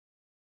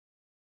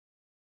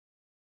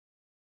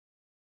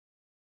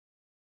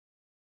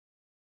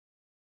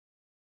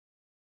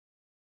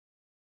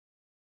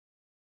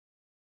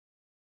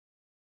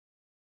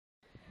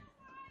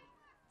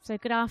So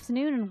good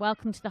afternoon and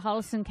welcome to the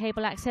Holliston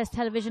Cable Access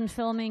Television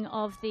filming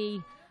of the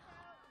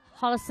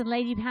Holliston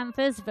Lady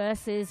Panthers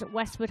versus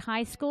Westwood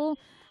High School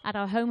at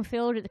our home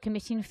field at the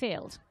Commission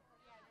Field.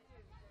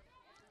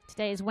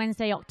 Today is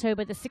Wednesday,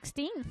 October the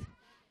 16th,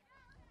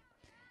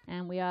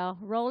 and we are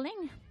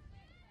rolling.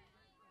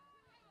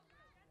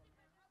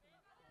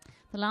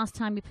 The last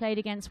time we played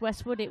against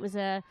Westwood, it was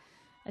a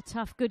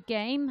tough, good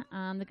game.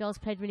 The girls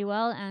played really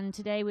well, and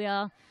today we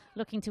are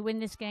looking to win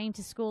this game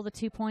to score the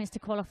 2 points to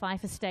qualify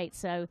for state.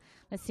 So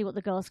let's see what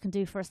the girls can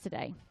do for us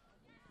today.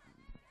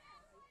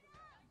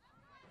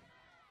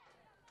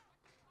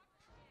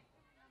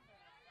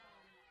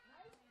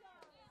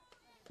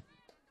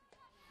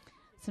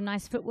 Some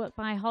nice footwork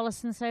by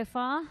Holliston so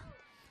far.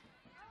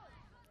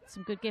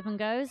 Some good give and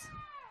goes.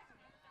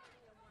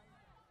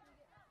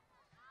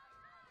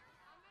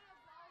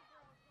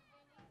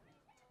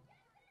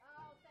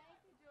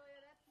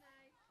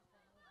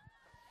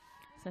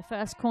 So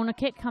first corner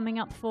kick coming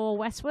up for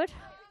Westwood.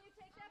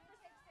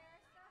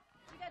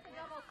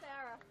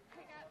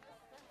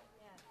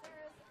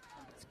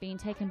 It's being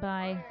taken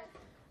by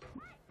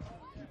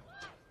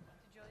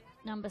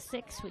number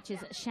 6, which is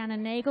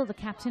Shannon Nagel, the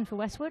captain for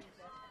Westwood.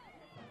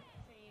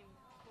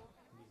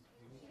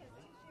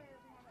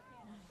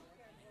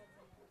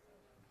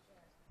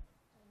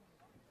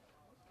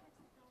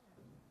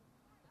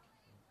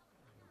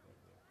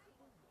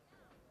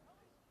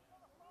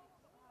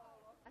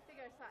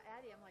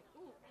 I'm like,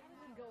 ooh, we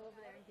can go over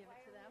there and give it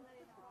to them.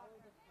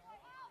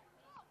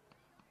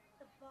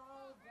 The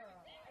ball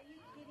girl. Are you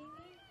kidding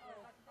me?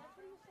 That's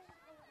what you say.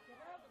 Get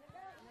up, get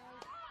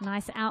up.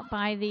 Nice out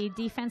by the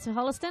defense of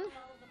Holliston.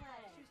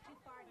 She's too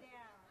far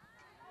down.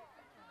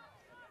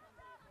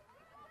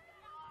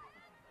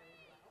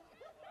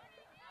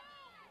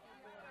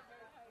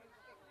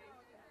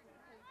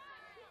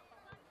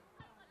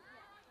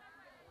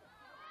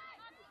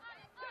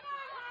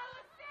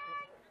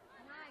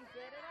 Come on,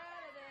 get it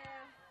out of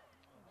there.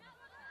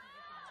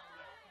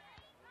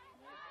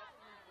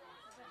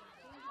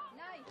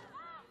 Nice.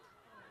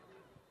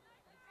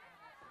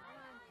 Come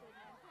on,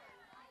 Sydney.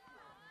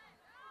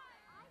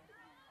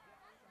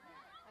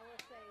 I will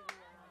say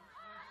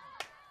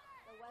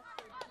the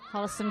Westwood.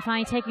 Holliston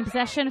finally taking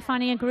possession,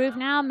 finding a groove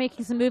now,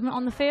 making some movement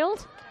on the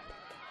field.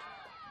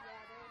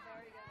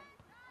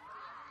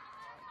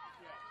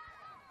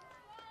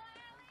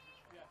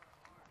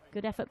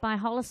 Good effort by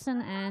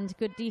Holliston and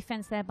good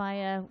defense there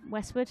by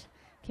Westwood,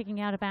 kicking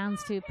out of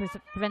bounds to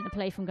prevent the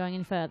play from going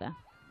any further.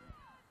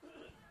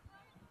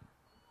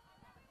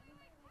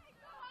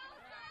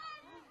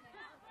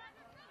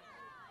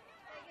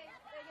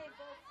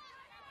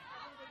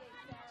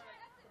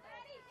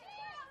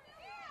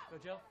 Go,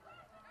 Jill.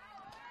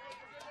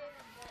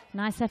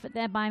 Nice effort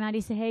there by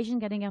Maddie Sahasian,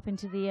 getting up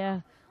into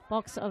the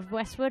box of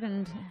Westwood,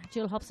 and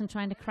Jill Hobson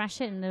trying to crash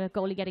it and the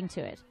goalie getting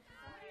to it.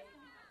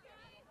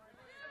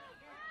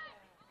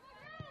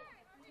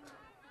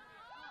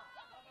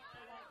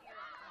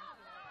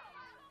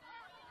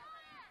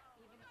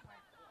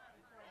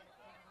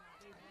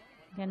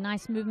 Again,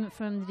 nice movement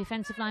from the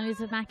defensive line,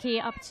 Elizabeth Mackey,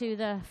 up to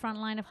the front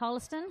line of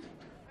Holliston.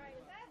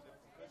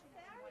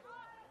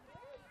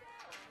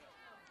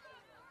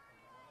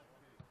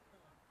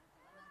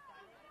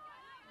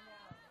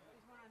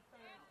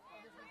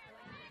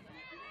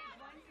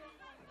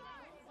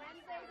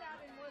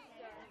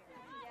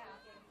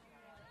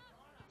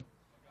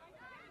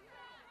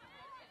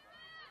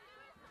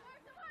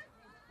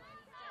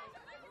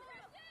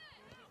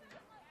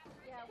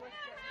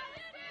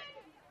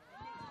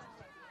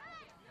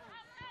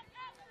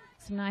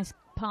 Some nice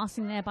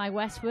passing there by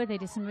Westwood. They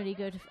did some really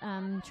good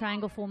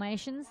triangle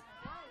formations.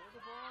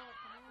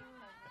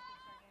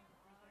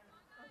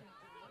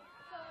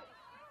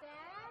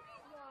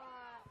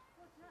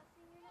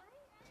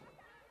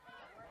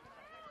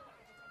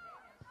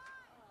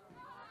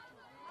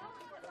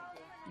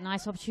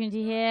 Nice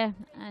opportunity here,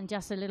 and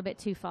just a little bit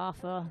too far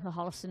for the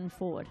Holliston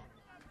forward.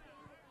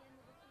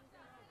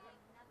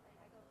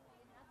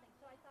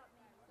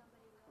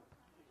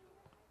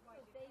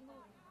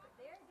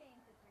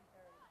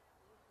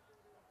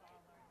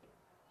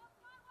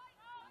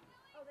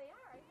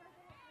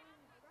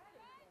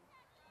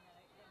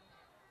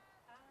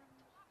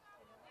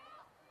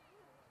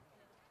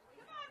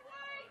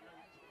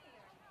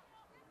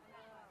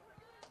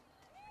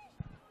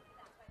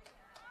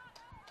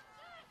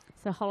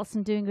 So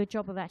Holliston doing a good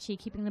job of actually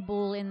keeping the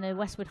ball in the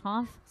Westwood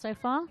half so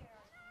far.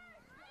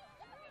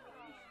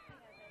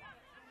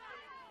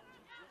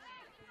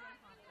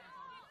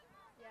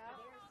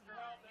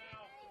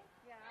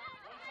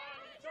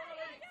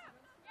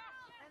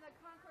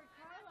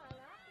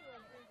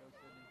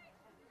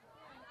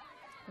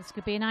 This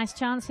could be a nice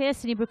chance here.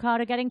 Sydney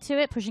Brucado getting to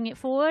it, pushing it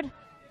forward.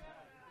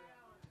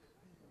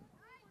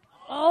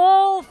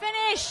 Oh,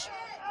 finish!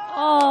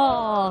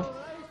 Oh!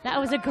 That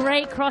was a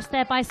great cross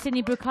there by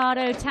Sydney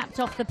Brucado,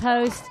 tapped off the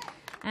post.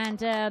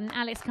 And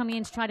Alex coming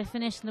in to try to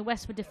finish, and the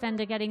Westwood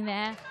defender getting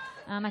there.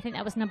 I think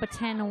that was number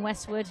 10 on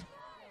Westwood.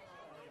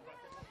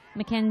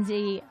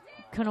 Mackenzie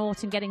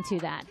Connaughton getting to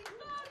that.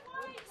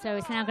 So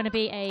it's now going to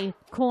be a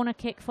corner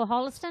kick for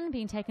Holliston,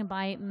 being taken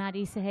by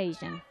Maddie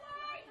Sahajian.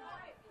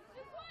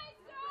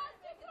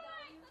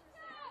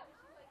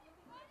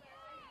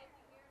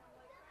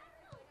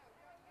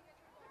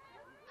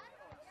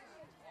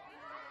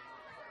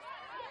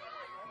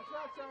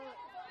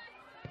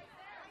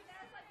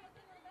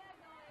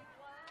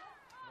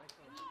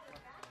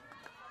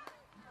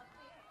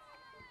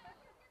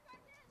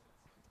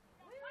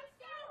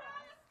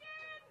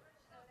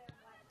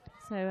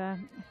 So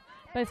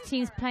both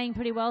teams playing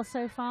pretty well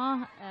so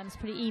far. It's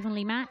pretty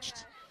evenly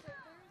matched.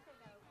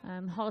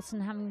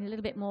 Holliston having a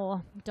little bit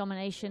more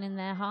domination in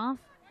their half.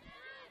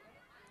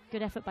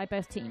 Good effort by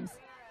both teams.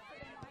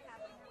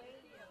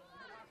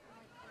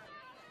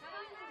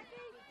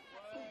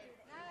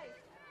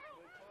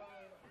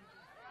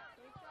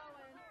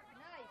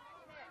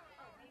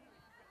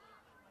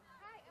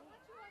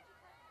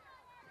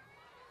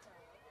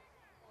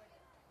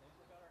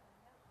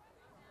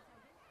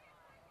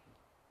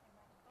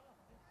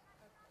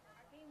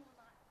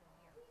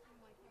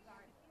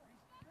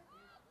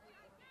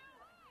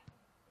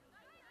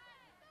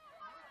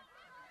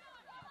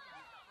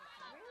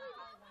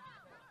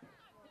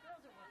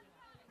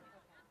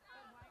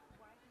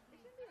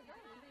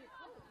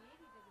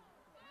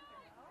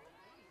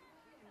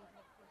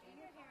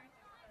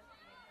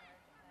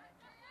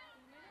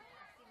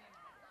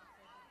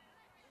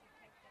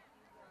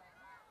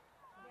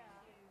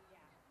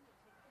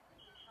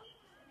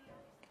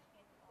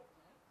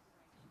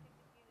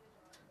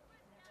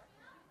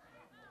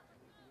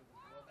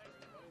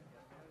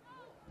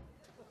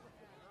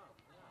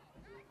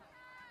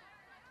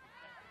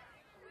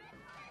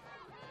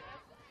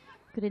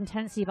 Good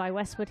intensity by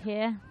Westwood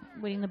here,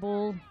 winning the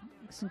ball,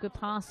 some good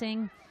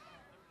passing.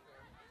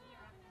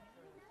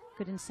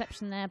 Good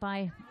interception there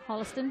by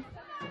Holliston.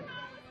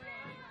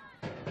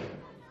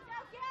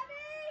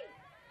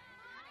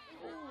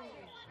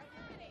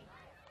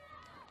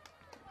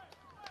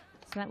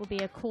 So that will be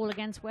a call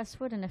against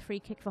Westwood and a free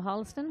kick for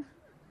Holliston.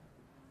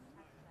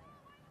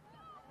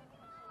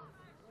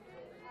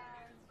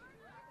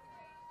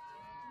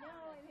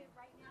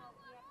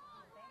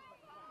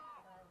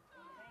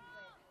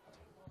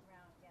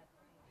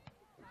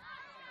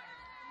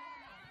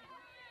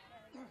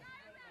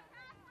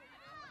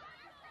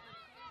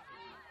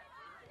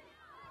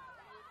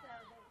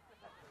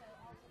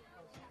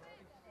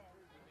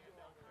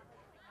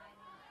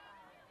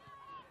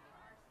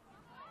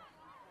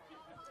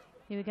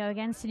 Here we go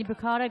again, Cindy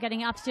Bricado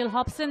getting up to Jill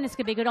Hobson. This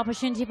could be a good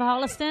opportunity for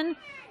Holliston.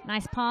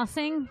 Nice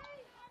passing.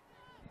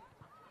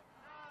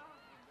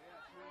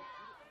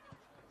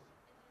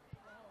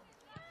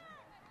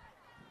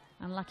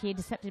 Unlucky,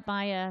 intercepted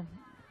by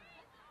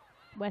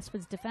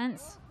Westwood's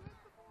defense.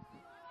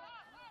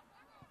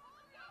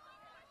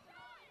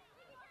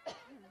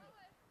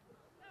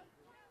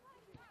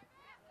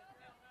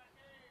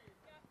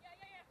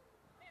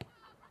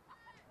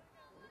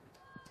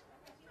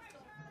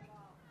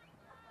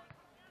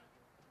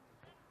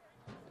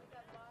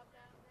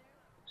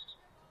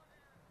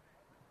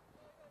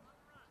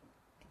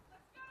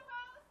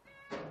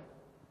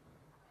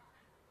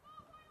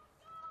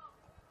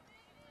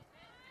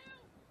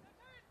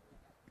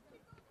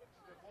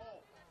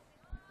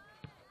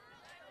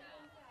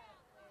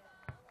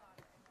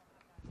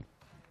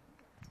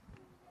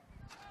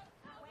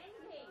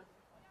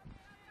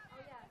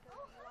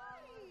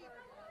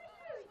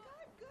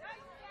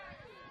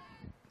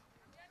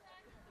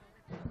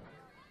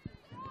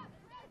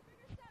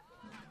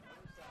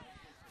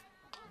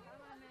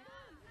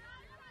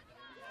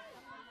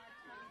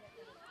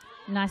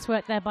 Nice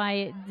work there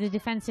by the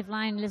defensive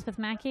line, Elizabeth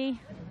Mackey.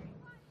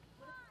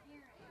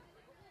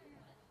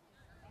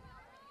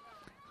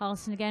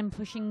 Holliston again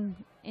pushing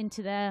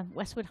into their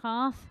Westwood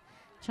half,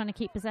 trying to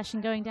keep possession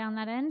going down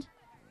that end.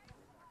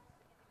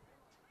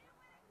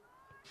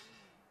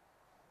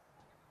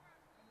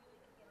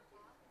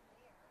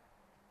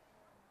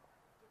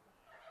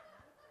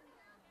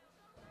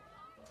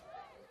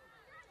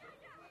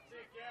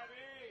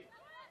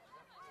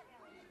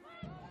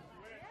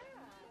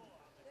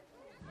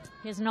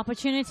 Here's an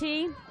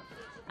opportunity.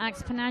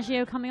 Alex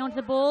Panaggio coming onto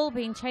the ball,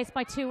 being chased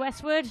by two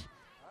Westwood.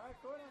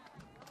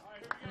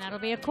 And that'll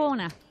be a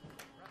corner.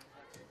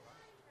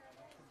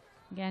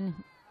 Again,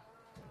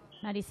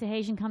 Maddie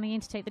Sahajian coming in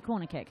to take the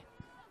corner kick.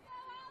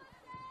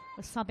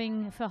 We're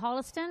subbing for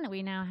Holliston.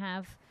 We now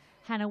have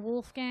Hannah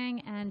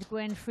Wolfgang and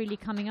Gwen Freely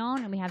coming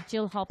on, and we have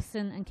Jill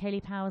Hobson and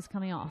Kaylee Powers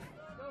coming off.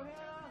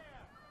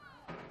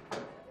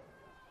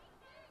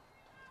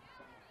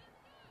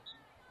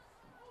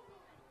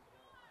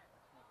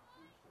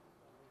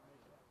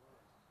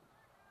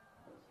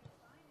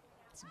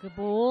 Good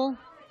ball.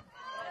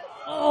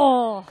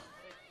 Oh!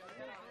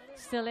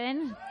 Still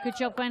in. Good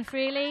job, Gwen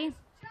Freely.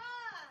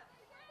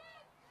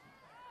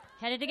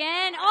 Headed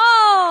again.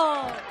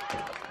 Oh!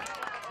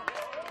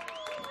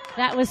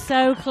 That was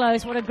so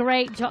close. What a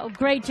great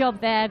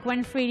job there.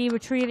 Gwen Freely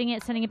retrieving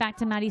it, sending it back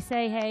to Maddie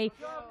Sahay,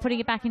 putting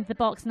it back into the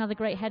box. Another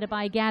great header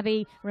by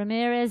Gabby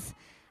Ramirez,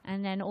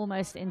 and then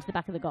almost into the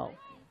back of the goal.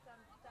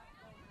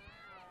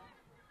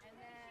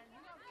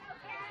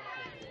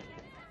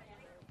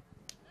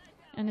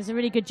 And there's a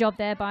really good job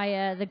there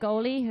by the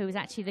goalie, who is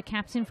actually the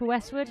captain for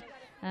Westwood,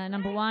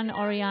 number 1,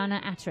 Oriana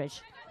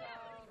Attridge.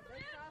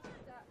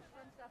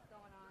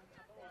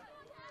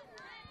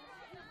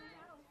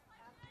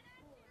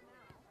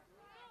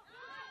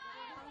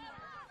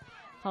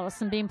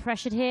 Holliston being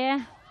pressured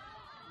here.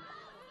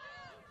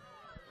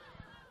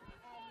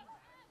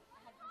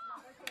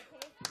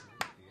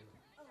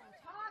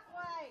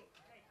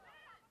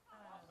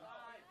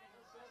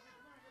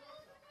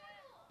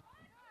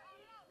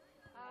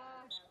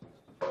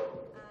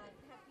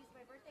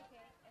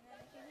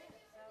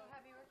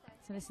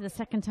 So this is the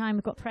second time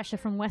we've got pressure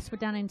from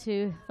Westwood down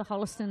into the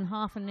Holliston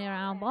half and near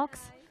our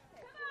box.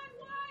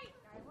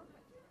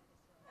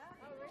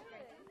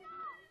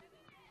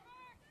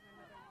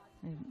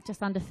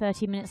 Just under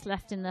 30 minutes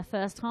left in the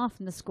first half,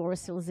 and the score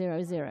is still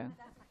 0-0.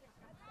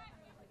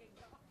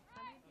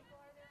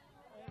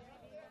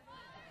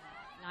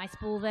 Nice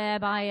ball there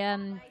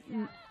by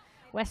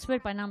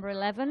Westwood, by number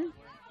 11,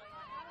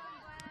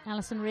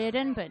 Alison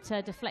Reardon, but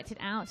deflected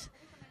out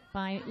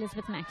by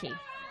Elizabeth Mackey.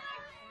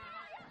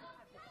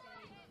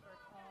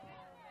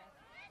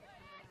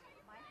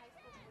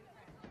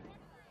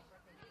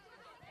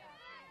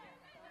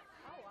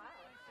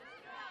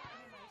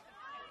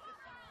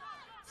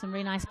 Some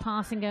really nice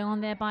passing going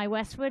on there by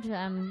Westwood,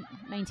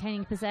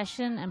 maintaining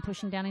possession and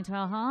pushing down into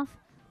our half.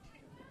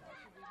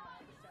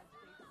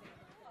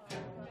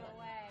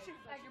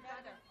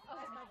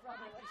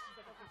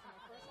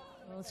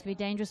 Well, this could be a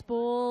dangerous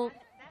ball.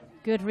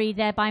 Good read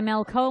there by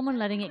Mel Coleman,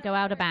 letting it go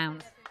out of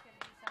bounds.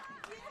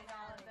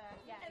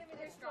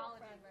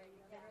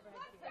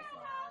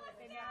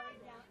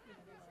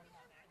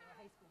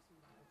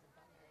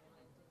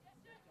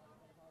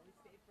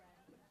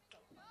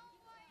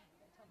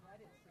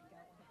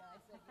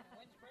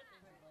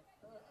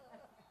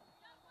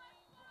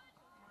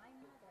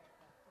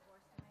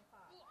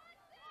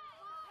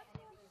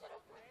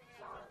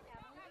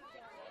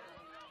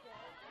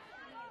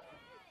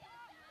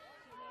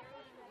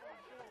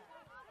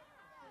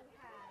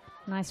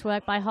 Nice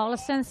work by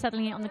Holliston,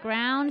 settling it on the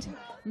ground,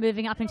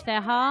 moving up into their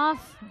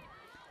half.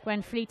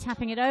 Gwen Flea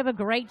tapping it over.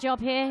 Great job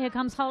here. Here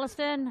comes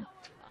Holliston.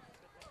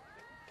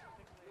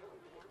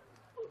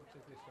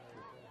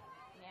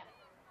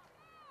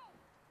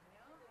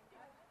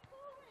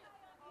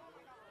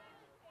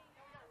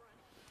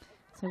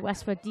 So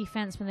Westwood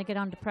defense, when they get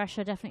under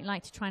pressure, definitely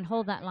like to try and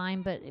hold that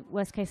line, but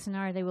worst case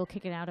scenario, they will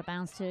kick it out of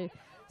bounds to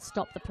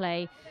stop the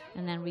play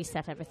and then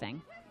reset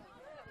everything.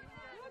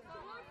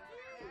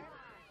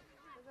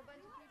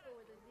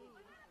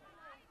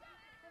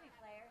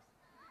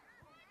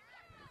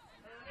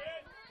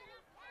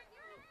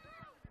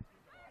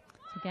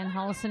 Again,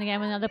 Holliston again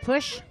with another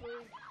push,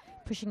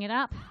 pushing it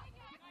up.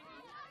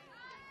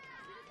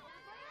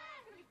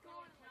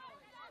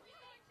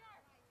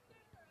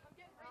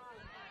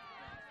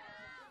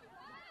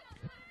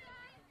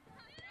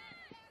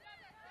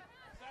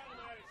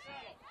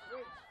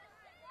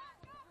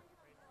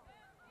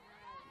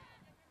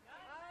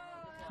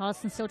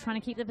 Holliston still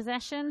trying to keep the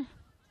possession.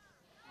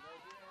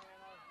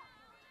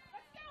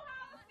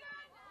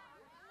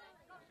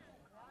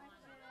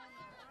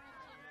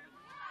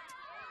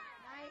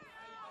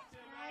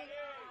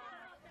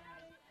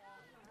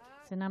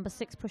 So number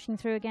 6 pushing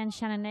through again,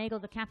 Shannon Nagel,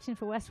 the captain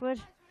for Westwood.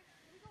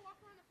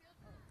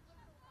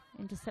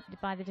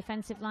 Intercepted by the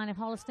defensive line of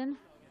Holliston.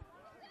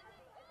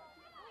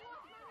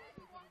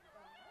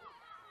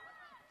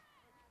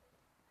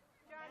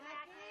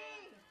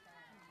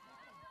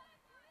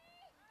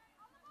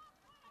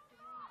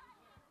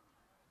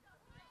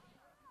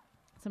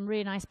 Some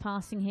really nice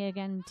passing here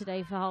again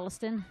today for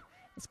Holliston.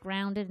 It's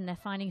grounded and they're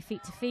finding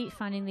feet to feet,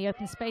 finding the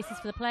open spaces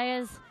for the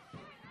players.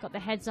 Got their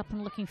heads up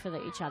and looking for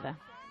each other.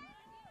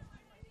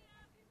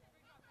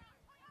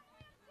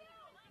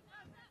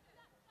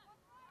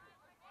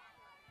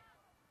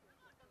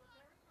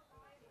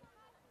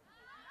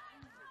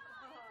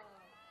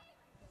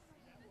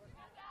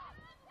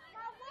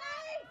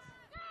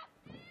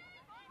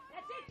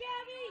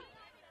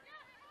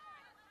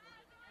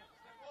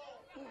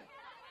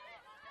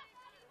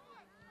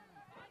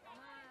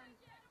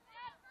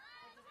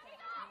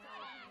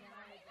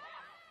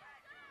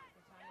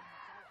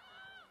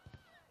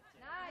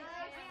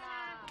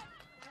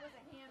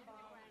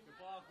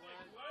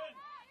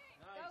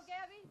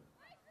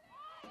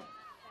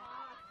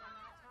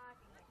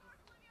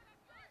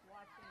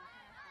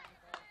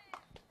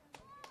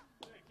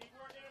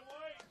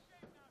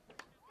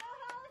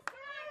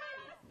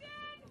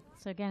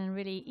 So again, a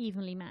really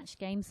evenly matched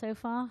game so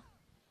far.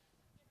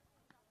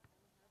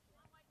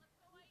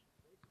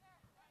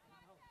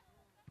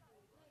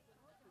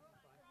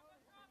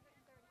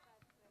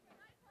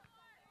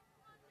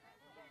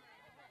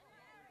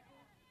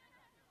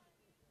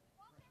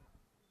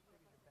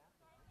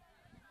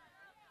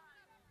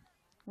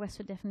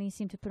 Westwood definitely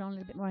seemed to put on a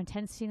little bit more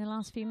intensity in the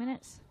last few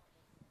minutes.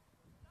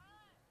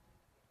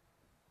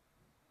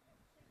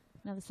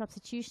 Another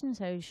substitution,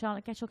 so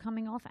Charlotte Getchell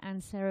coming off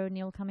and Sarah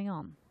O'Neill coming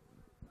on.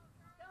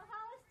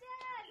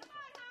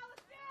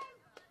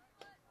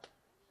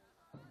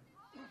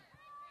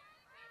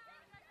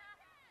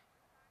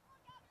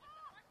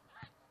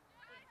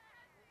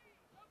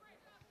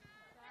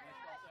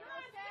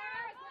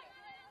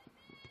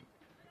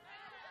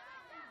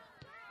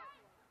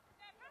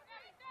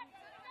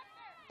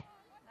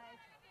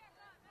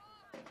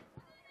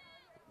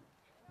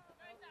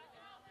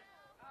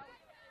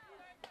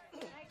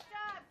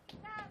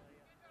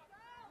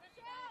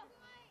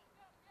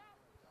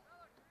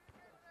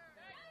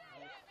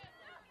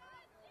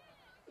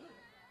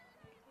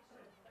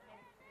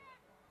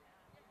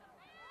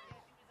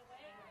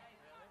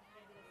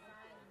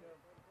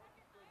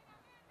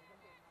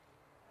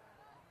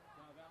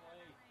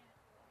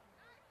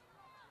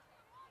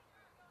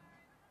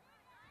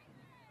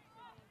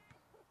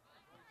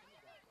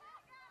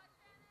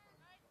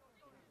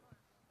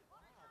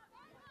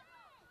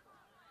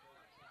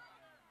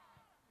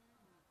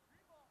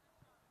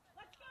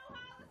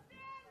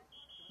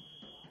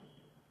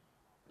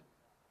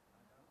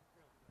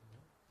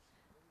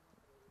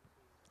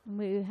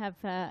 We have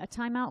a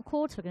timeout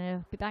called, so we're going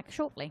to be back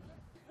shortly.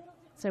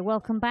 So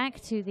welcome back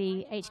to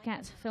the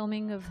HCAT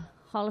filming of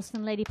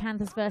Holliston Lady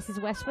Panthers versus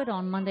Westwood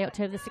on Monday,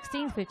 October the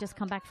 16th. We've just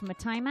come back from a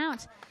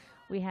timeout.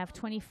 We have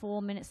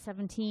 24 minutes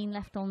 17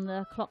 left on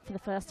the clock for the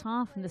first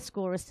half, and the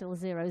score is still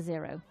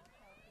 0-0.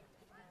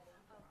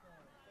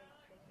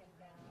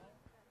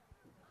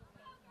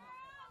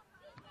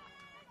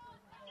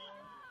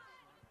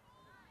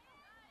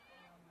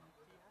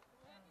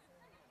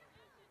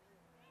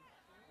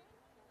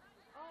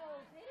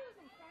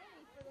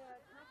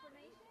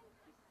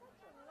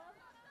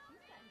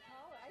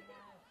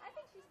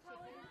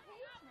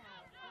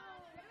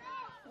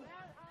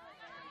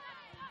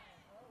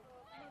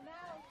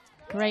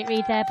 Great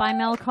read there by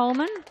Mel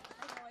Coleman.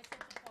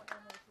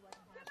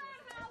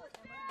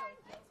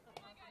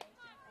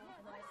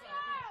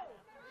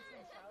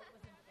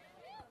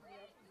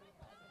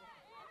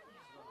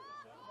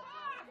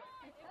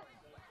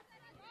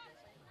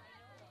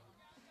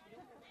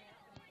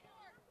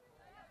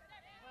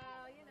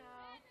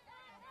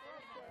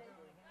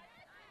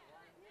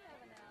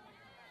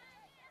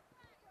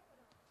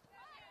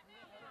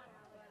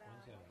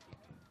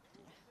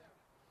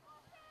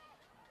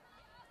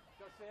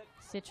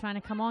 Sid trying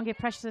to come on, give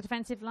pressure to the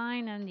defensive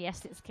line, and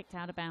yes, it's kicked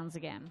out of bounds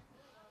again.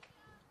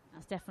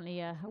 That's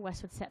definitely a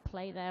Westwood set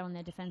play there on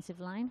their defensive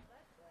line.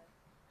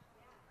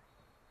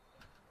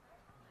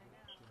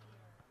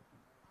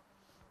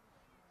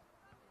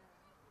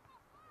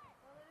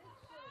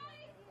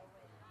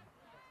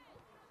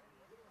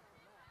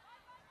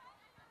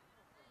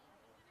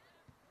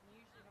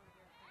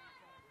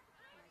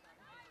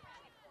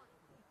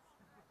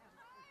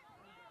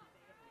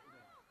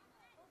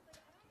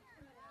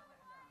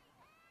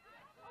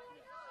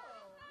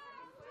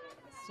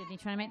 Sydney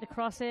trying to make the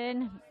cross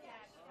in.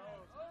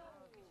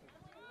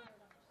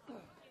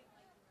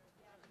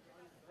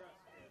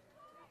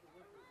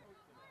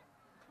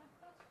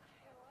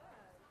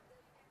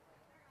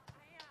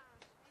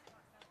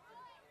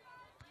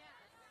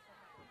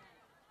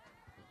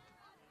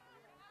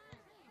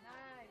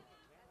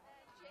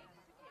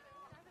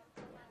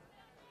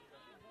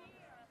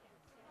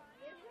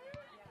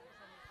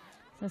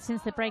 So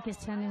since the break is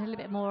turning a little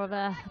bit more of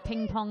a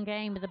ping pong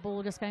game with the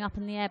ball just going up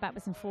in the air,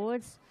 backwards and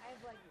forwards.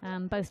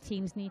 Both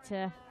teams need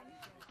to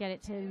get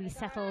it to be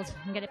settled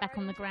and get it back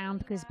on the ground,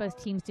 because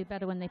both teams do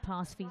better when they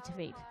pass feet to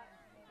feet.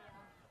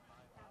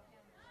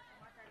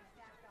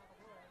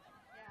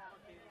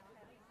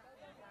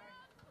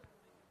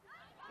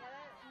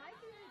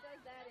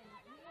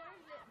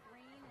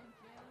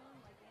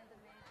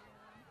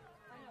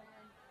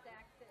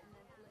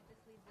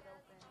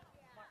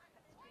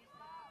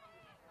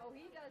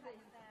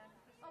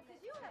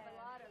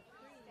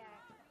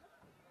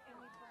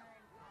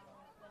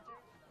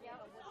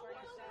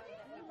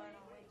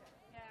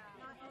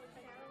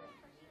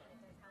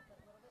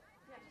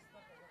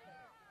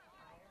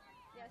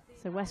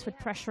 So Westwood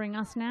pressuring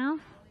us now,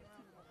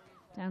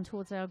 down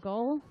towards our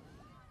goal.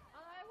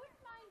 I wouldn't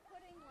mind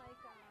putting like,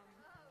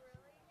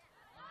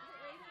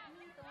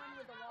 Radiant the one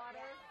with the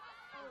water.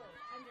 Oh,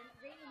 Radiant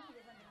Heat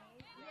is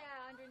underneath?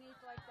 Yeah, underneath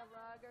like the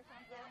rug or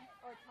something,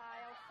 or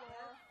tile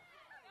floor.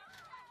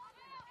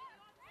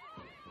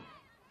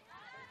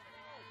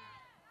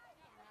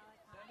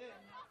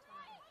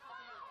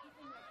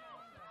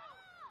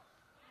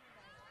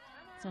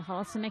 So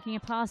Holliston making a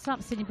pass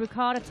up, Sydney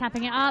Brucata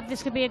tapping it up.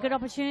 This could be a good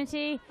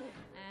opportunity.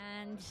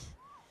 And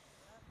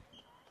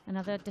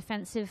another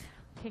defensive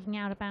kicking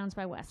out of bounds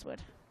by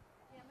Westwood.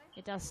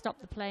 It does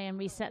stop the play and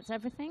resets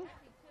everything.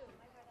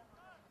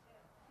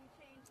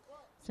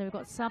 So we've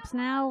got subs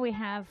now. We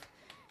have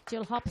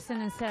Jill Hobson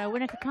and Sarah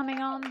Winnaker coming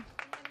on,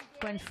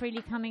 Gwen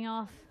Freely coming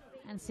off,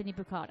 and Sydney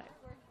Brucata.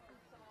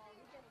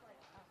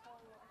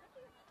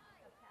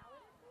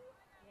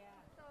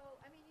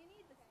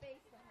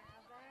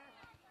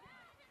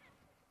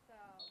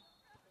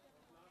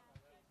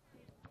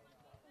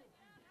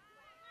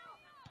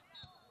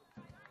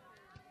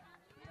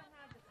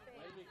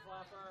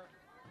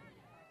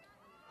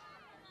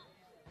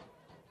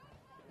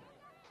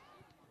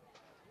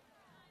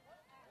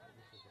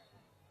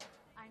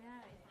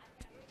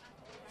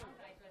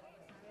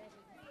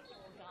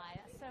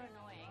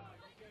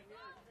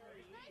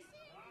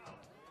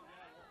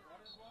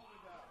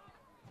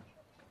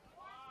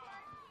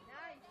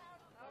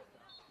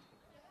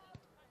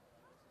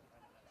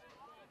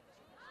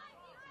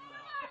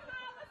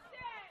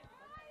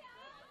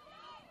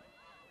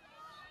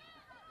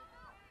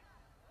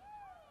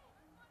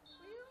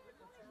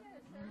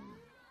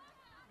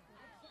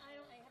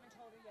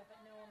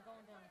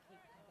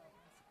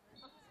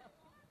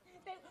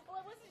 Well,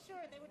 I wasn't sure.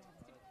 They were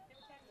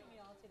texting me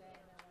all today,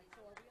 and they're like,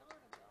 "So are we on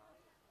or off?"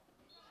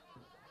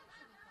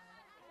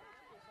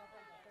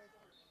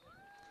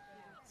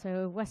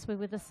 So Westwood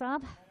with the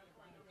sub.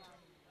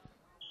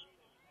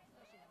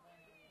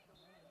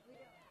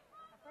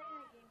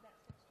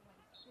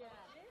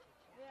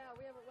 Yeah,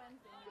 we have a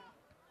Wednesday now.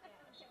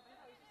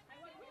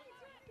 I went, what are you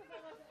doing? Because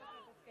I wasn't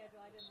looking at the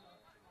schedule. I didn't know.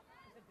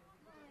 I said busy.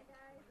 Hi,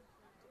 guys.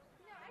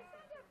 I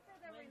signed up for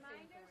the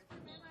reminders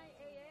from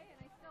MIAA,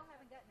 and I still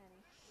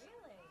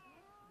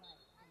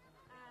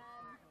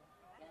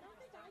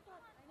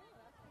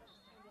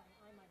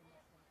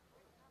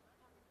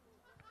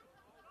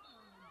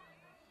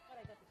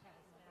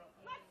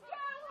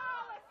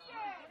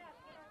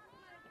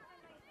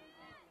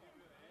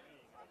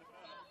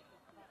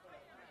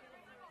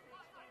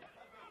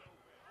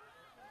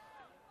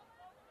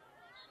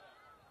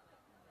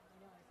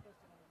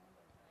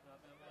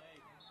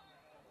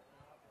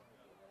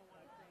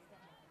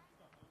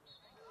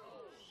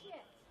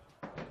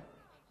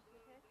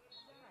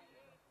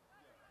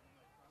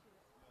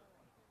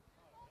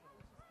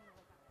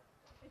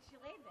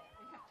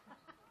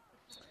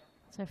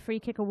So free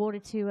kick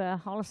awarded to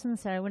Holliston.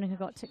 Sarah Winokur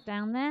got took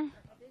down there.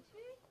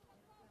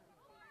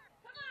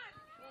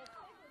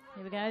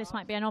 Here we go. This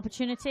might be an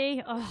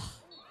opportunity. Oh.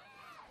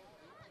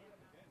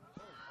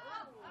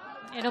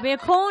 It'll be a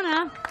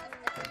corner.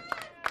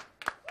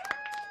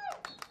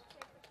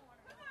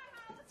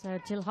 So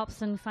Jill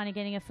Hobson finally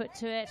getting a foot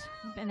to it,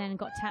 and then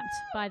got tapped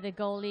by the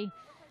goalie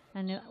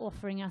and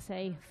offering us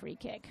a free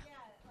kick.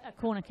 A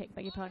corner kick,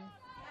 beg your pardon.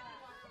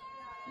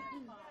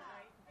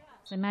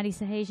 So Maddie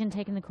Sahasian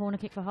taking the corner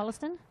kick for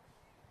Holliston.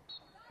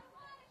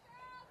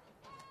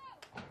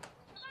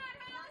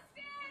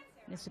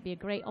 This would be a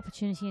great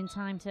opportunity in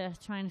time to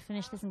try and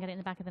finish this and get it in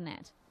the back of the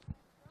net.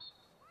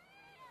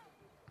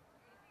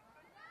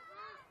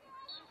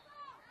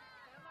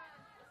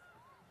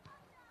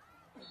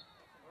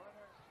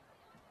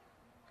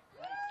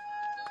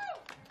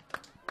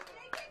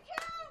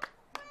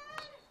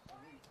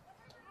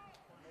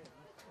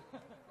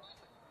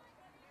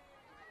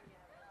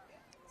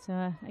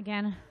 So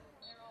again,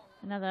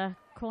 another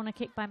corner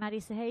kick by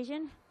Maddie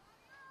Sahasian.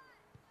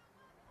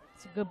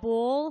 It's a good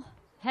ball.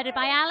 Headed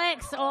by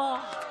Alex. Oh,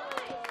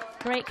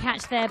 great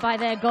catch there by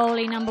their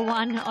goalie, number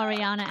 1,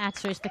 Oriana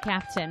Atterish, the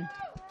captain.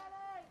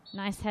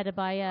 Nice header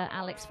by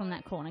Alex from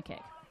that corner kick.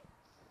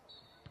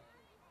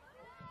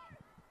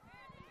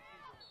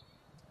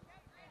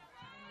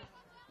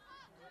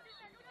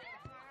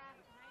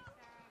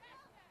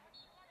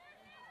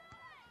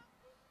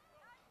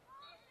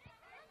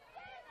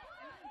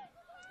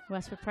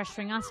 Westwood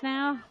pressuring us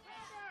now.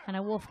 And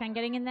a Wolfgang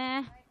getting in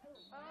there.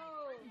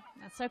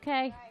 That's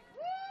okay.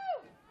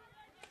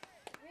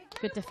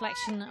 Good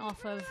deflection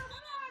off of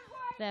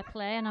their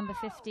player, number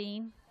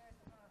 15.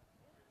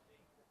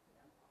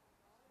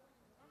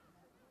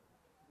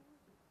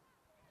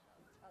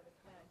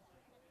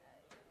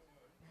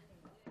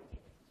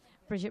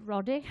 Bridget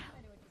Roddy.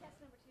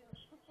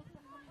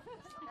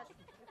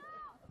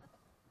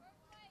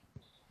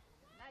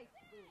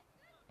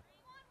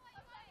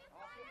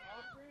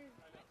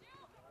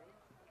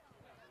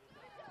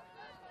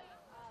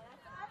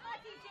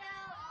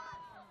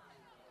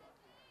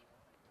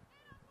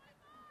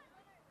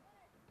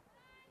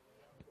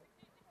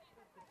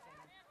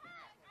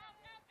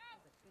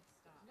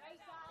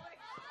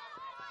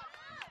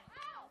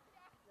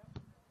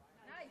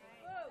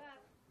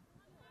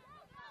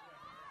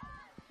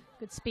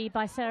 Good speed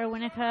by Sarah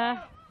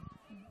Winokur,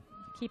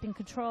 keeping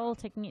control,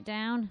 taking it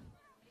down.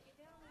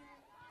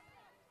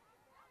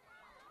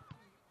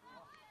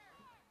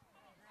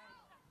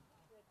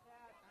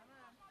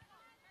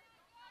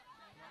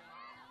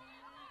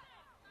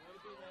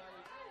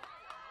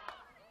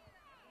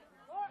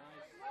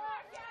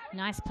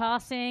 Nice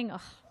passing.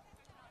 Oh.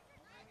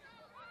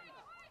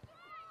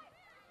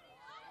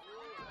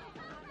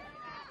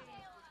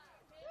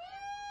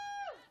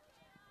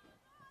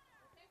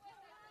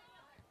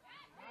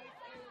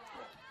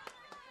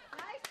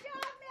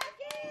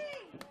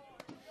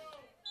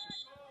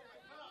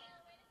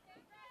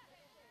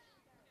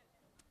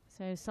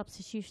 So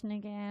substitution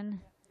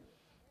again.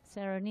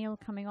 Sarah O'Neill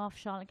coming off,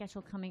 Charlotte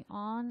Getchell coming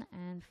on,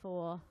 and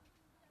for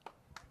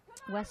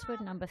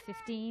Westwood, number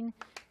 15,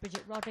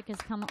 Bridget Roderick has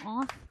come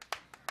off.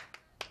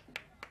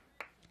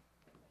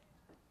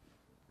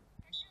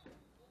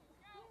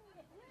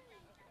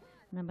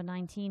 Number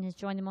 19 has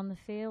joined them on the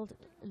field,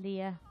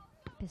 Leah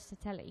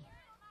Pistatelli.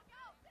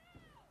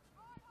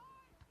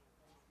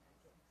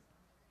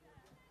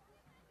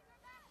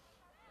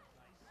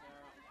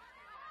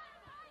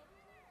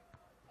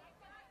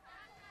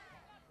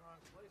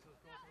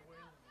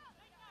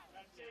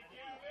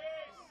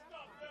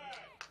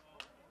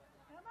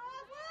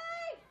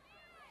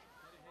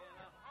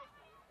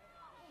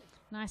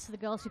 Nice for the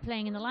girls who are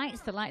playing in the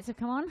lights. The lights have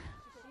come on.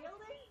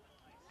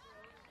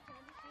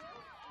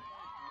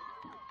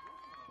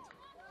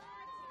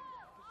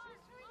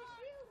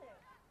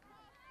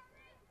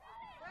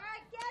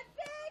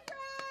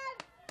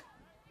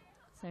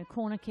 So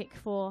corner kick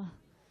for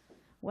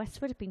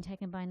Westwood, been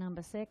taken by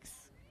number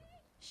 6,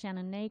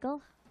 Shannon Nagel.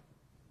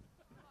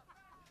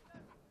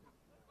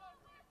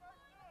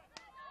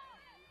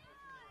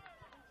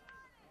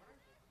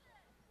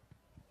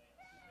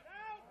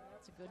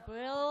 It's a good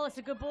ball. It's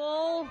a good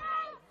ball.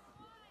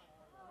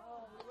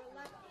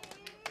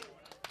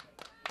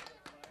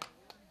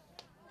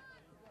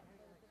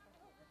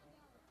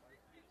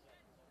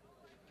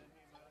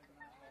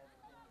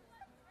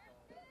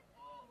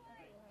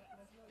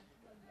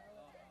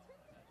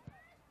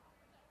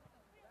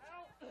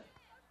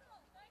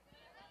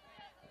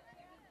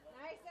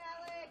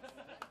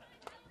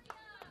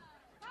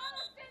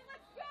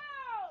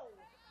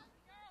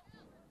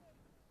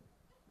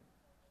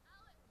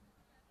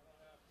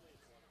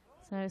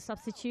 So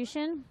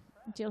substitution,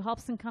 Jill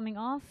Hobson coming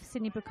off,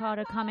 Sydney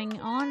Bricado coming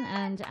on,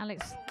 and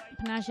Alex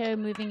Panaggio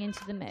moving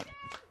into the mid.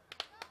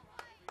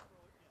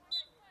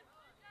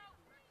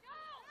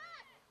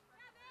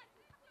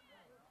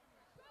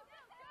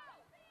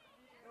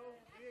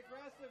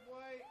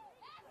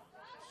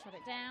 Shut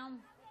it down.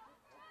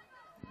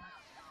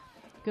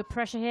 Good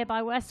pressure here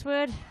by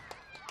Westwood.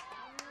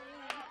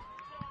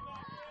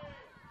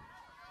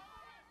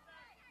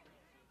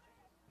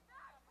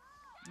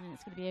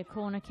 It's going to be a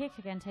corner kick,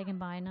 again taken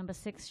by number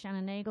 6,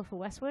 Shannon Nagel for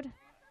Westwood.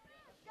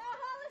 Go,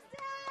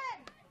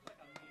 Holliston!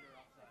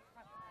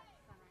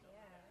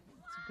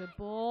 It's a good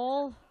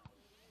ball.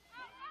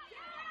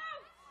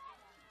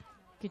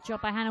 Good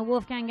job by Hannah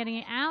Wolfgang getting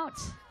it out.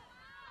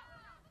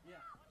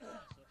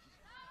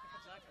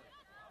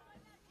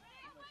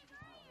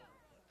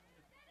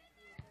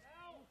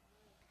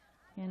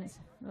 And it's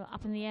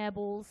up in the air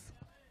balls.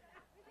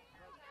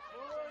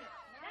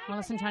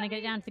 Holliston trying to get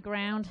it down to the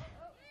ground.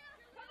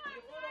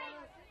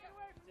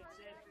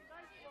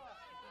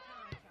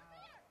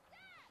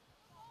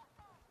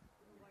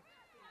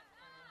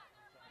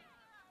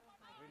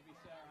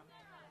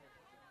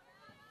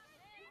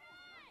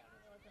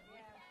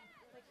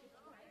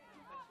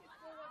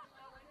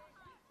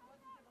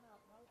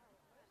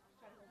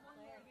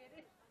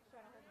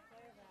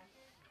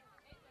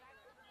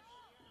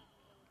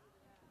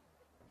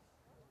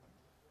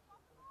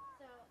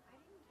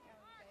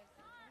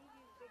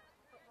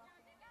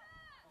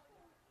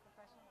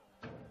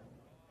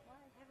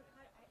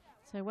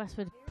 So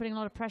Westwood putting a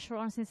lot of pressure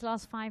on since the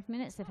last 5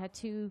 minutes. They've had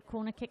 2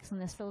 corner kicks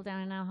and they're still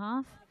down in our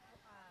half.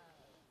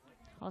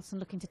 Holliston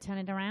looking to turn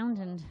it around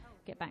and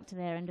get back to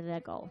their end of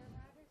their goal.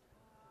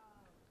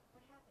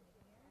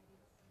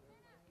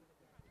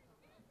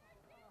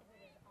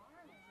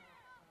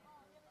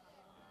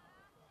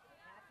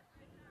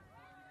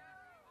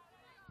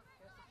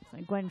 So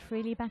Gwen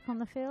Freely back on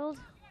the field.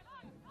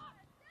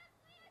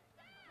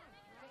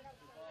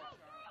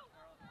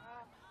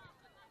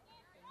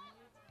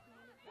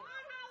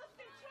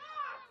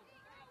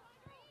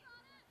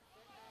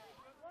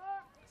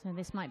 So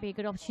this might be a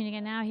good opportunity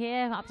again now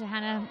here. Up to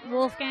Hannah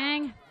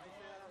Wolfgang.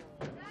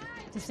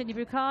 To Sydney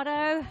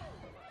Brucado.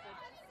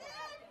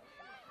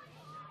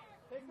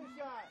 Take the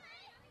shot.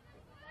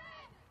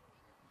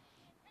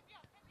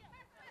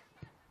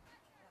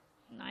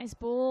 Nice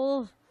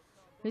ball.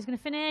 Who's going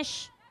to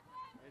finish?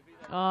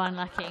 Oh,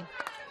 unlucky.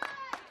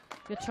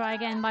 Good try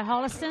again by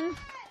Holliston.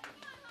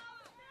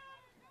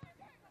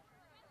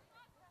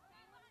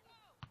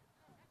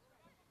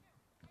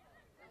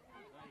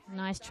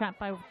 Nice trap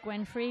by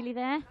Gwen Freely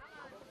there.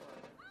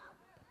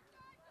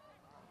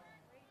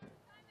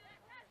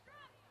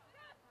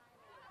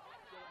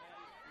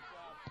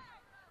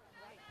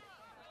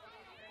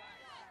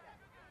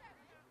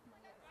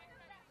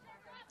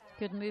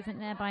 Good movement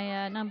there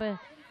by number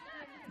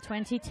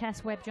 20,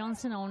 Tess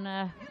Webb-Johnson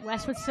on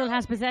Westwood. Still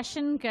has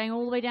possession, going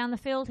all the way down the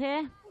field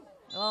here.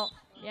 Oh,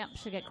 yep,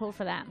 should get called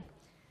for that.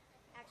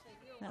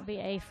 That'll be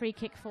a free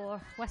kick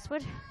for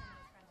Westwood.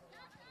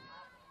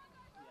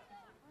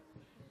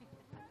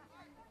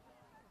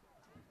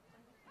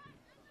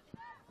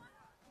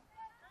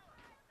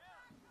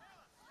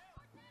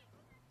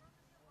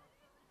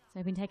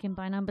 So been taken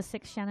by number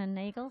 6, Shannon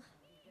Nagel.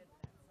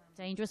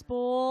 Dangerous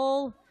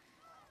ball.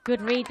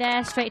 Good read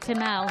there, straight to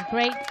Mel.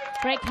 Great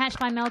catch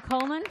by Mel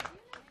Coleman.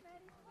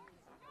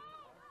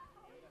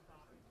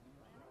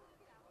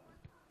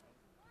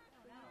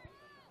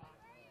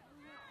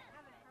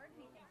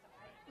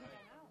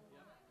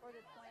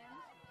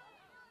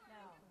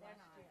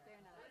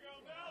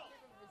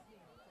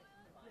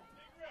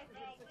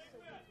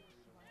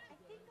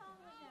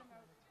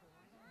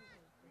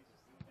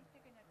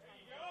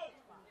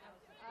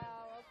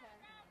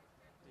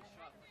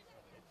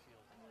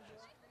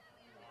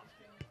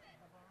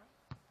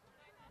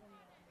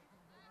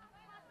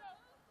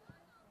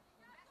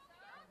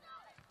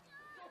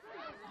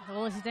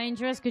 Oh, this is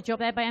dangerous. Good job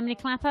there by Emily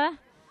Clapper.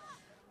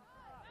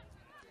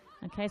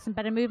 Okay, some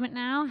better movement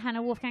now.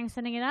 Hannah Wolfgang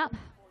sending it up.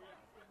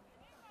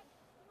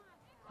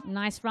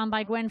 Nice run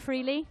by Gwen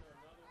Freely.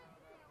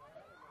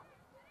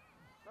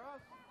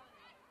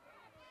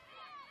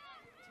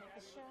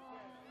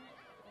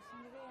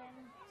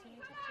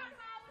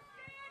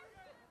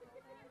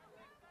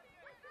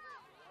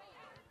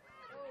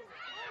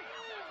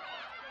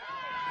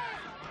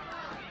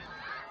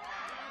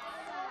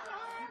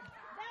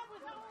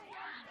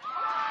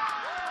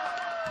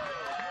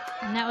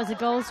 And that was a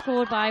goal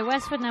scored by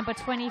Westwood, number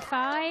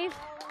 25,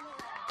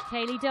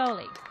 Kaylee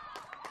Doley.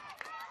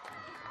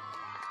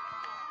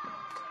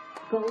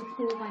 Goal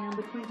scored by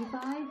number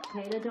 25,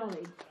 Kayla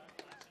Doley.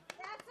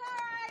 That's all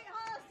right,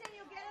 Holliston,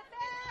 you'll get it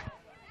back.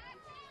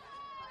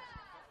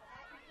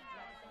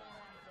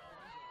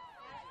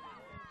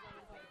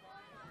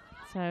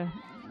 So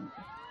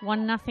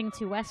 1-0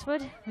 to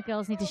Westwood. The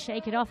girls need to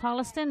shake it off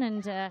Holliston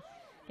and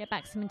get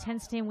back some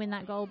intensity and win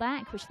that goal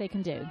back, which they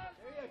can do.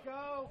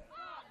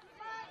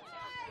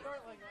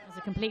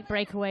 There's a complete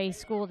breakaway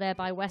score there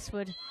by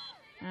Westwood.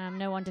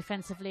 No one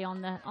defensively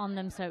on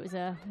them, so it was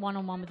a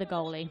one-on-one with the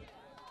goalie.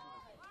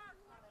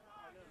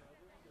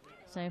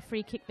 So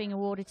free kick being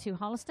awarded to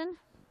Holliston.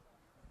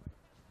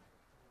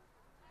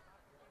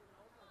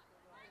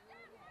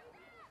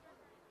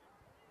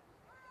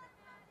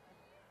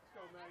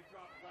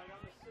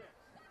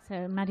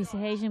 So Maddie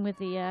Sahajian with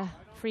the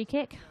free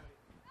kick.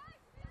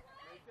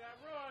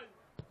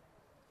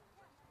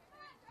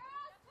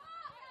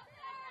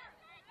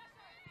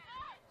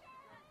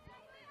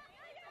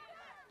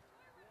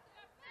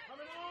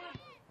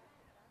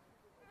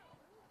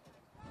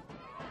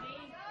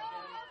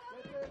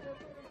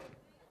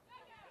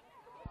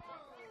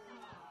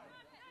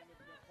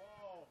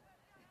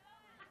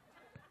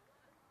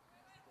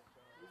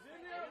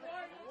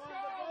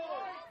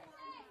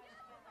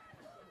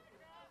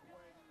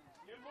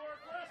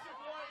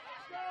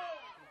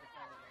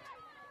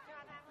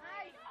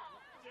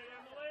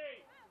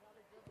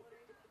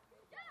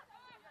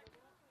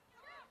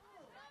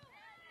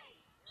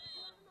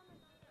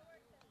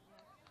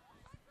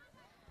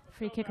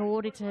 Free kick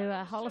awarded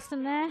to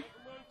Holliston there. Run to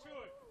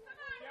it.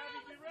 Gabby,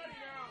 be ready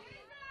now.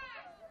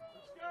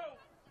 Let's go.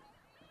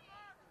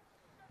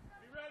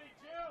 Be ready,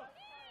 Jill.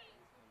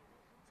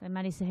 So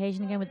Maddie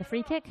Sahajian again with the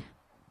free kick.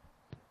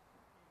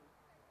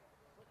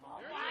 Wide,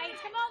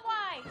 come on,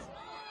 wide.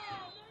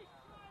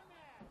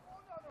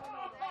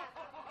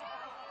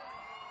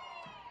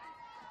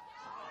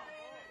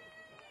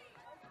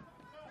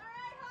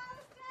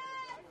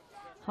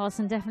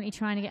 Holliston definitely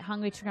trying to get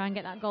hungry to try and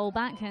get that goal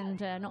back,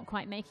 and not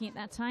quite making it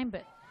that time,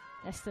 but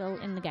they're still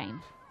in the game.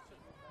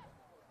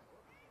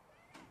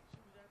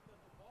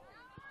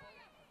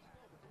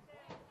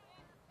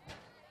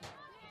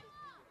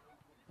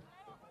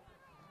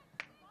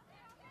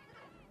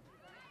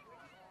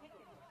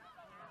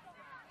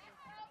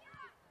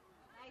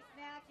 Nice,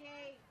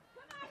 Mackie.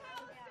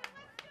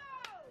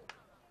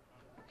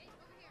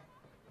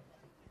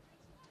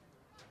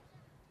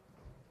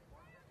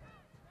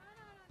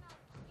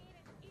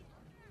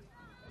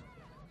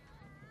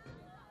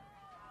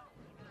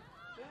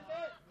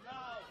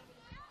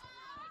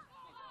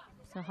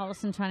 So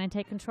Holliston trying to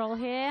take control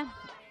here.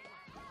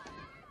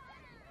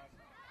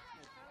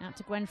 Out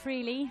to Gwen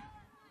Freely,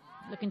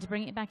 looking to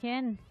bring it back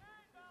in.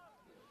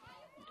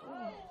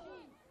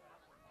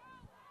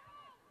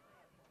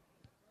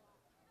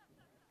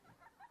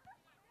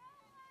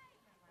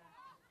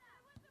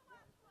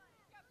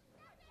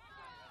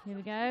 Here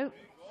we go.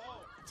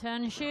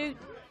 Turn and shoot.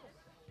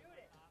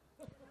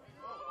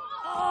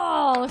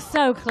 Oh,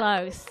 so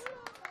close.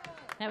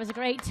 That was a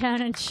great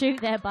turn and shoot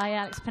there by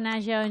Alex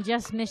Panaggio, and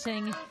just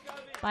missing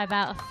by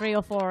about 3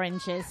 or 4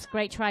 inches.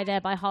 Great try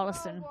there by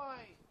Holliston.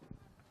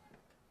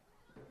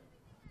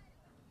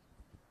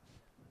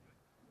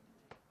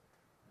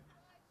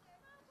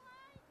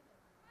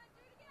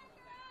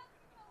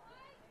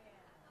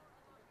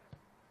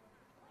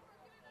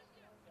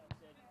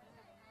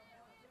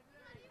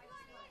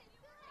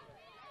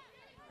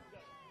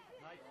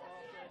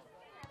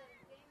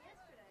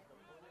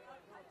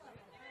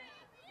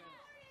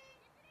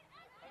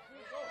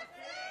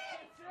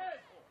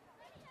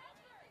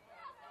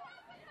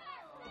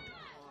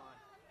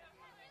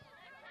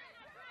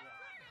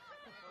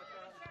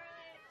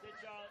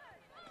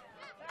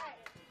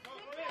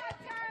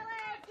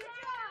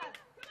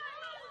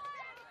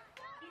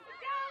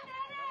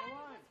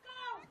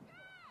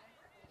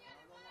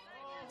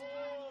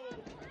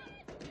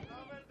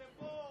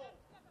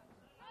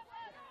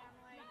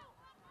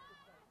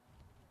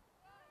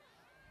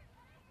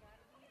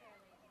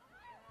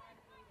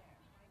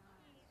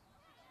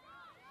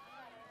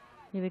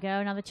 Here we go,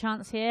 another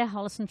chance here.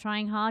 Holliston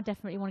trying hard,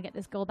 definitely want to get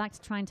this goal back to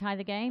try and tie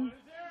the game.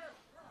 Let's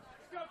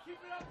go. Keep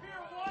it up here,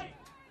 White.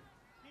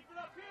 Keep it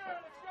up here.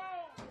 Let's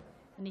go.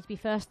 They need to be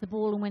first to the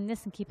ball and win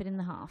this and keep it in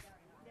the half.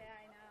 Yeah,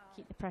 I know.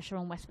 Keep the pressure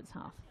on Westwood's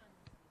half.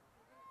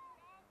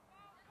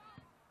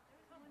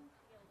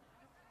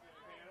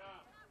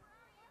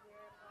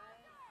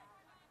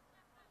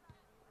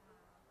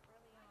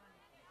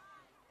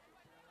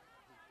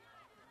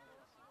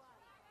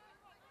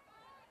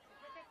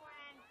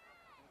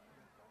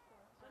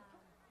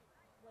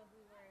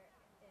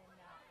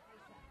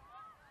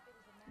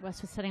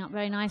 Westwood setting up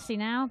very nicely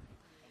now.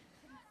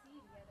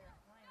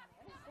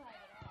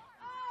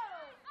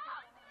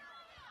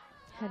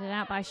 Headed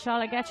out by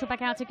Charlotte Getchell,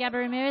 back out to Gabby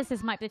Ramirez.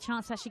 This might be the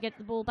chance to actually get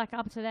the ball back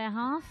up to their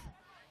half.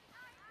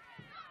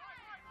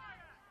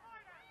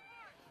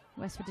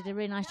 Westwood did a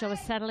really nice job of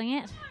settling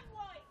it.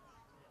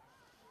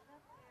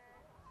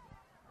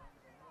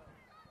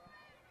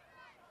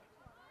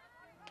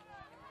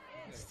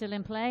 Still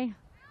in play.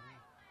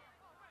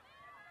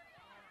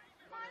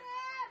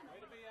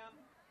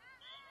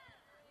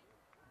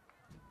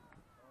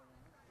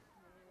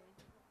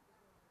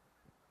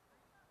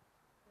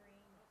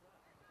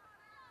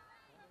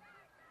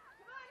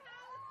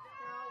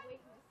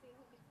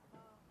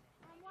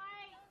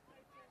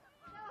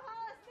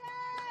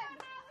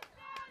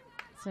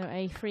 So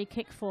a free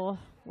kick for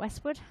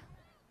Westwood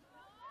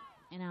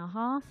in our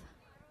half.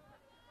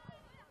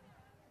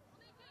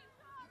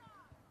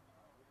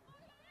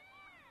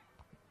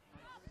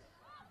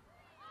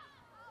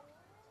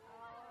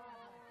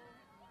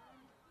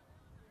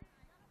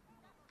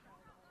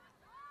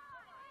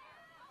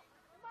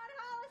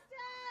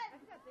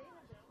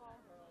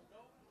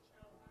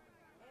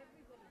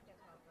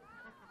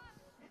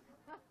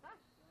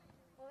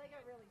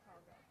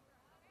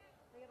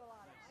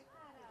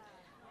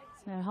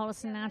 So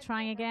Holliston now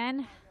trying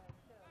again.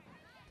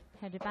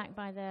 Headed back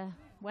by the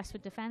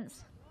Westwood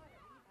defence.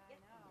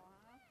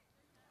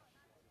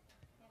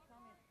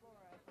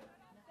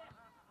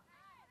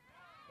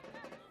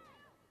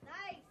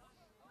 Nice.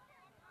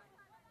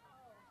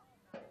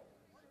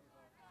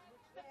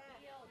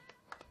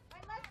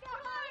 Right, let's go,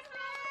 Holliston!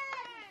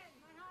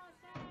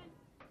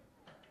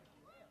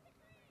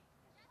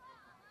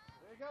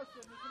 There you go,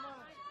 Sydney. Come on.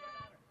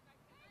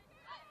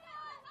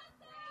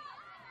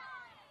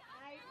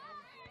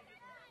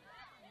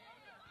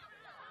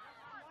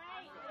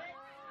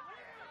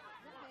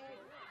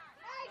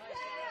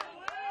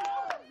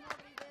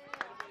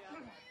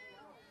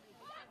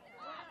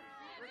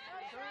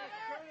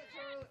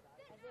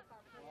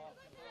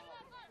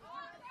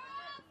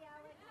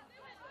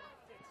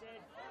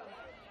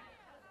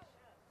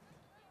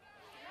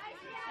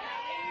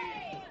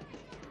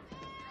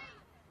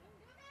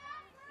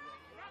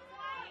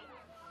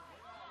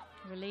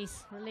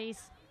 Release,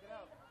 release.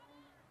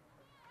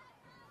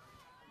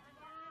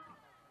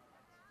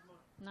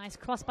 Nice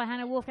cross by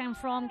Hannah Wolfgang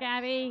from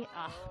Gabby.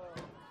 Oh,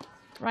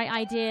 right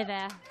idea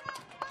there.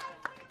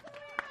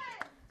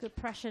 Good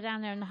pressure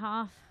down there in the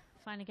half.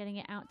 Finally getting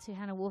it out to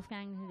Hannah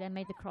Wolfgang, who then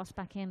made the cross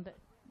back in, but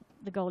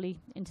the goalie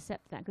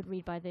intercepted that. Good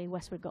read by the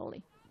Westwood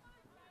goalie.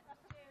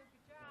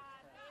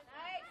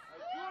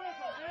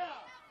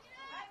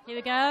 Here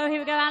we go,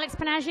 Alex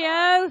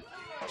Panaggio.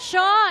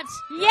 Shot,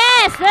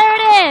 yes, there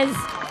it is.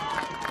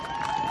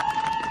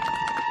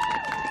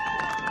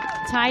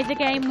 Tied the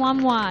game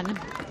 1-1. Goal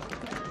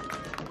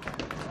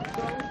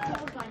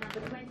scored by number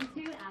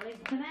 22, Alex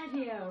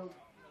Panaggio.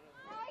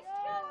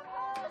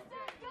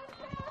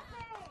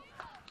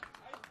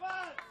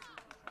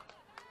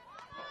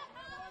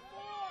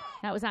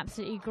 That was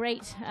absolutely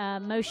great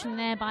motion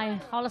there by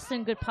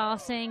Holliston. Good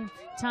passing,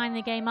 tying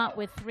the game up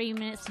with 3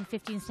 minutes and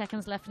 15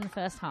 seconds left in the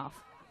first half.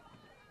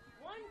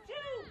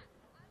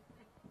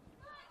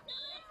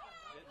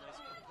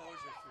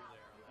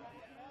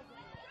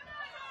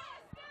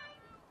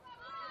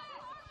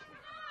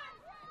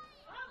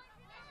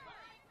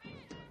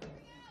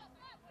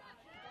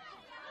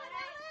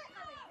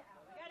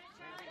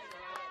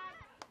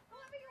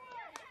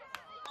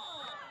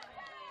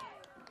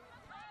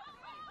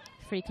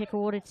 Free kick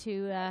awarded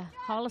to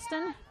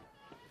Holliston,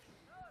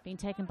 being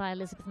taken by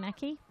Elizabeth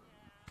Mackey.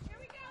 Here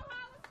we go,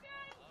 Holliston.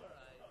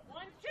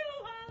 1-2,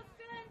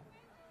 Holliston.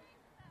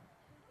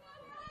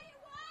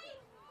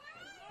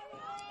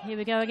 Here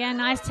we go again.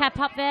 Nice tap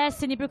up there.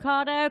 Sydney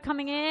Brucado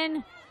coming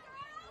in.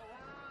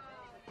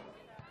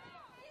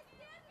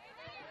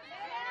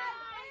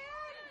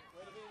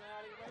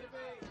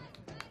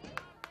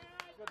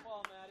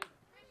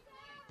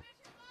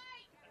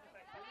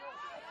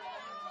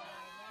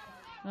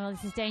 Well,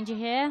 this is danger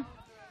here.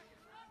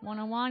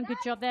 1-on-1. Good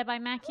job there by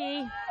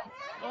Mackey.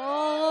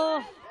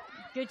 Oh,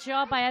 good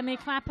job by Emily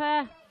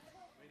Clapper.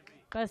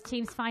 Both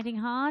teams fighting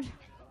hard.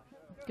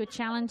 Good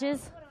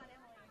challenges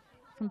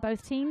from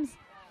both teams.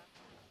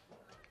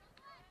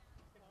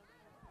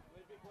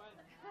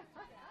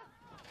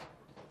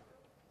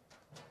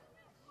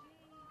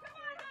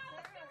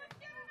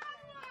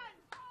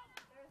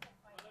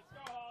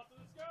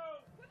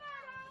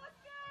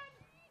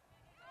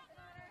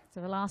 So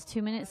the last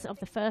 2 minutes of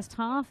the first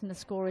half, and the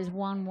score is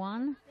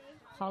 1-1.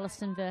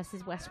 Holliston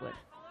versus Westwood.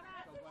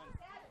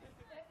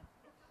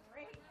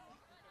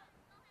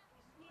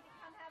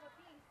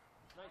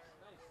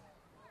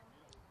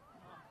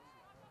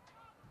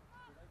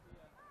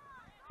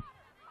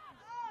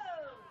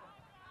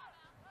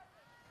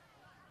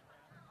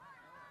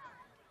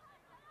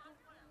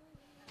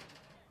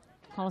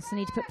 Holliston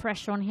need to put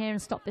pressure on here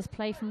and stop this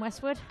play from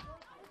Westwood.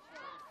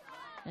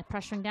 They're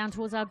pressuring down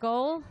towards our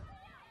goal.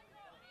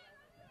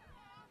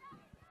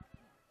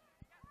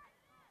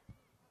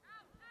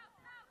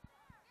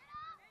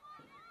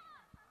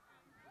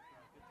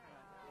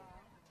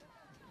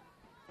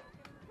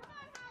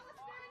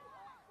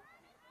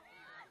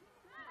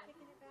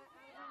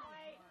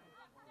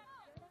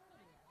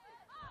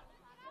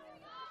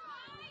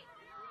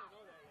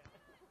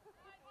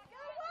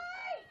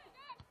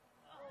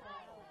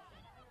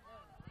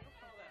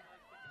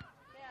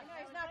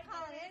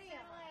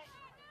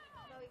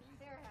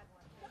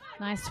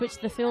 Nice switch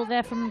to the field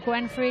there from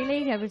Gwen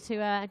Freely over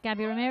to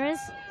Gabby Ramirez.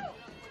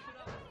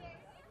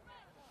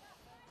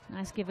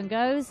 Nice give and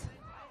goes.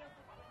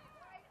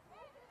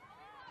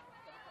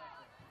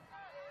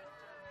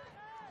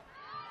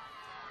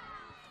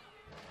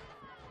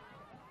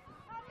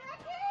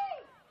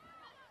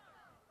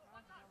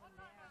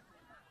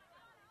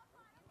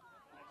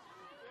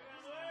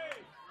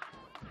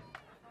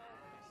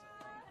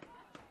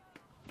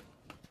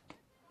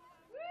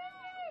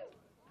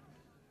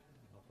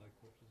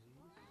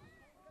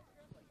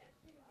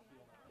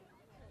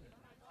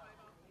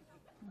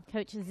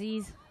 Coach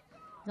Aziz is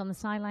on the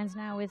sidelines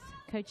now with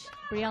Coach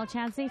Brielle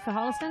Chadsey for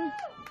Holliston.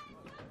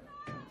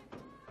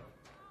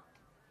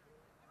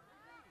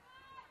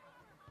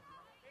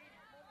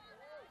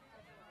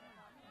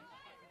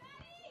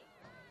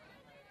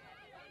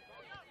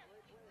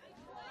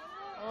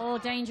 Oh,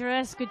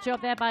 dangerous. Good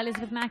job there by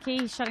Elizabeth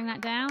Mackey, shutting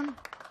that down.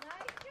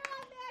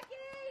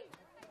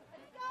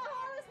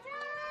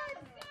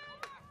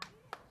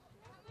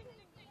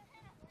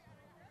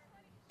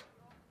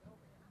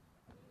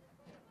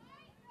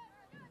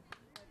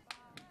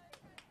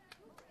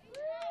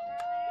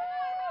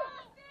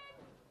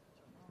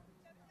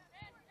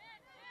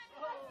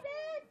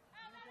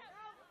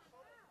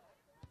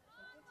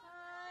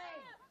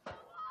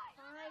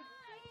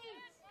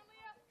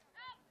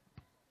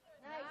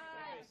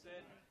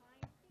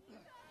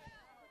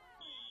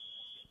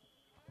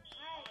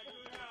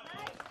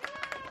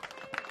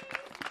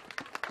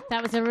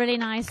 That was a really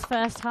nice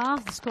first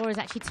half. The score is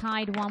actually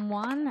tied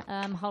 1-1,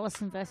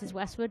 Holliston versus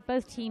Westwood.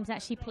 Both teams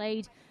actually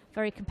played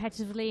very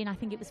competitively, and I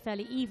think it was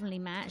fairly evenly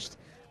matched.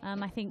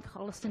 I think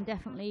Holliston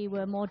definitely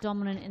were more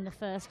dominant in the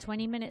first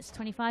 20 minutes,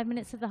 25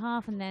 minutes of the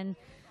half, and then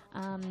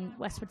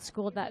Westwood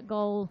scored that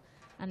goal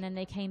and then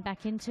they came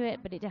back into it,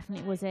 but it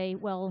definitely was a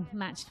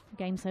well-matched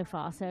game so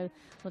far. So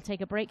we'll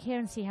take a break here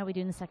and see how we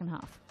do in the second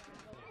half.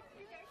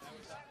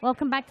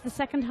 Welcome back to the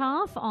second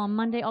half on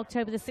Monday,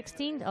 October the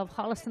 16th of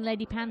Holliston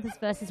Lady Panthers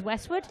versus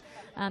Westwood.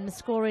 The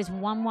score is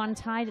 1-1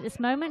 tied at this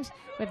moment.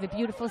 We have a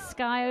beautiful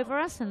sky over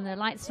us and the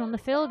lights are on the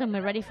field, and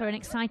we're ready for an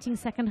exciting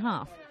second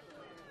half.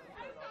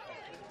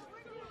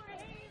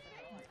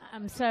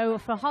 So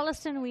for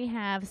Holliston, we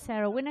have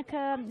Sarah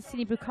Winokur,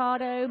 Cindy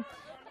Brucado,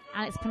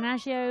 Alex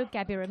Panaggio,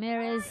 Gabby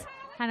Ramirez,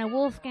 Hannah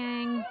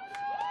Wolfgang,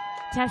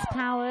 Tess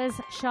Powers,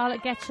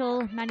 Charlotte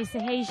Getchell, Maddie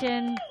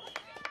Sahasian,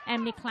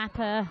 Emily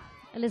Clapper,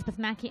 Elizabeth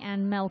Mackey,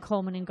 and Mel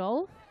Coleman in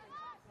goal.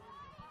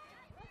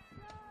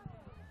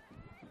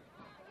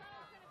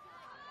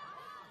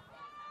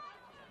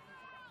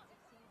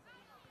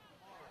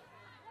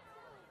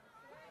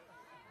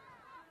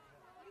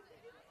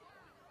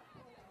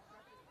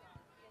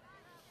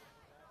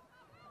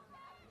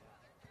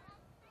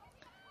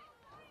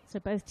 So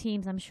both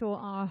teams, I'm sure,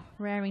 are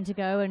raring to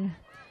go and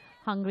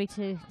hungry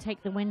to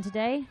take the win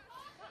today.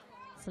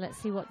 So let's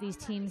see what these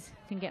teams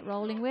can get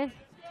rolling with.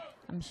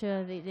 I'm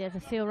sure the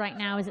feel right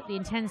now is that the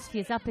intensity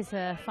is up. It's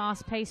a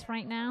fast pace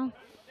right now.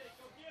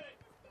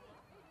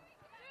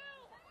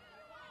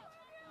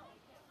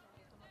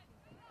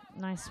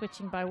 Nice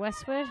switching by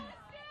Westwood.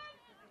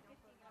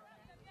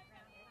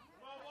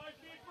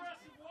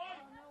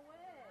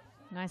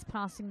 Nice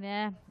passing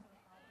there.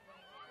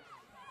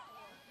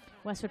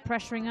 Westwood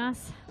pressuring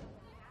us.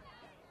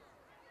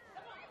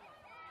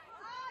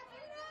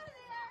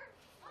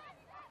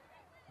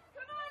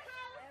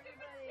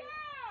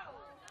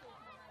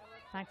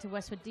 Back to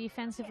Westwood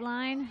defensive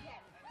line.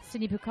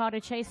 Cindy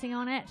Pucardo chasing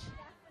on it.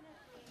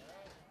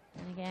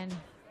 And again,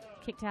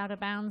 kicked out of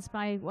bounds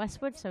by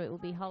Westwood, so it will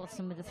be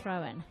Holliston with the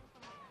throw-in.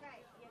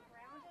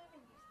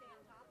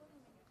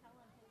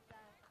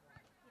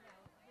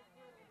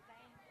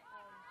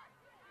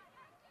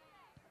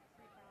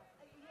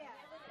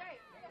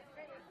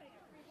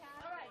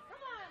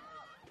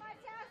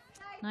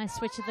 Nice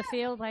switch of the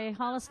field by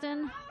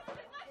Holliston.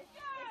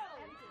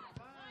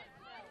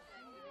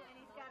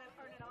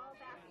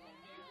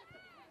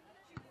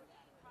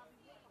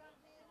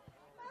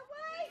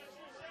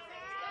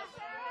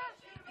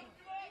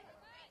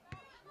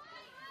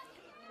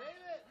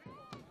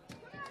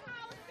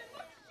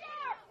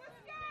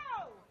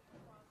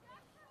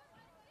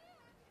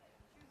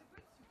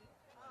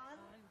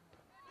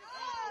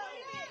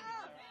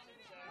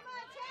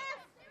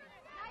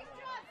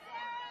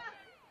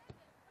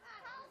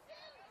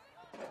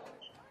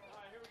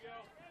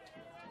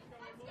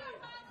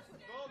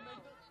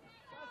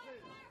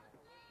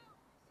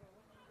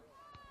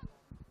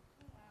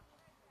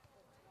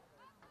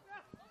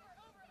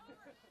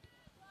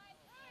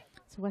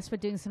 So Westwood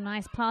doing some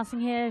nice passing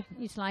here,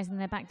 utilising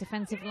their back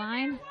defensive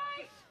line.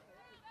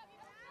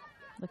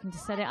 Looking to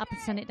set it up and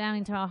send it down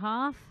into our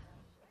half.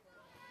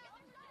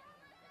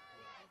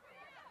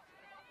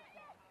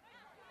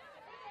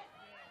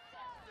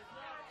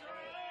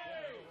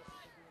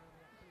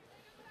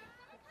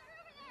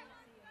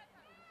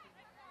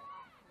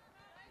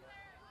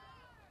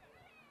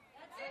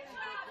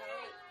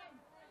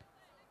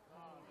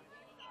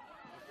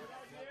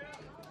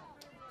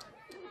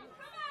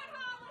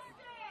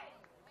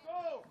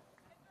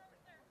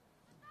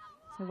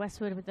 So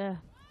Westwood with the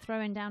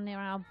throw-in down near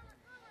our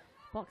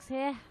box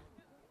here.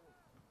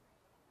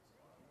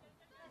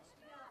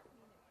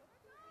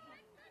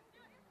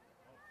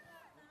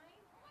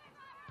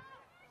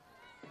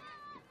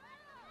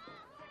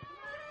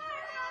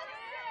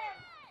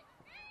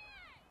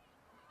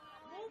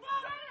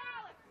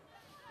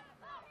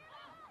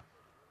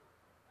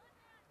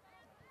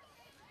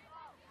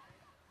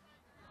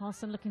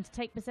 Holliston looking to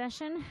take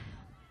possession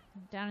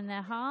down in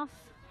their half.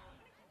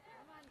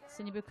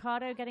 Cindy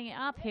Brucado getting it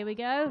up. Here we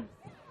go.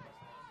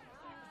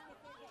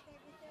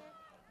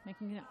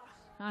 Making it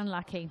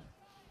unlucky.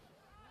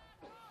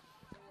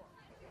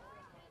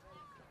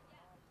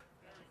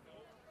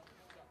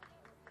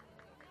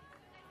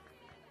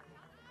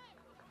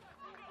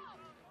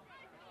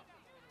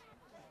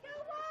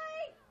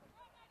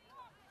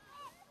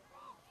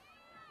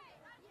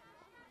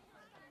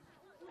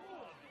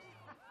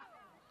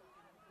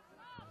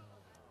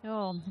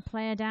 Oh, a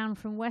player down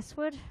from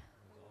Westwood.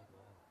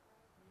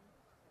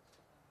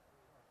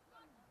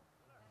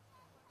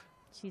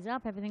 She's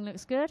up, everything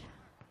looks good.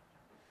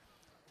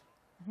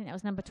 I think that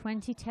was number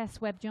 20,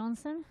 Tess Webb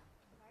Johnson.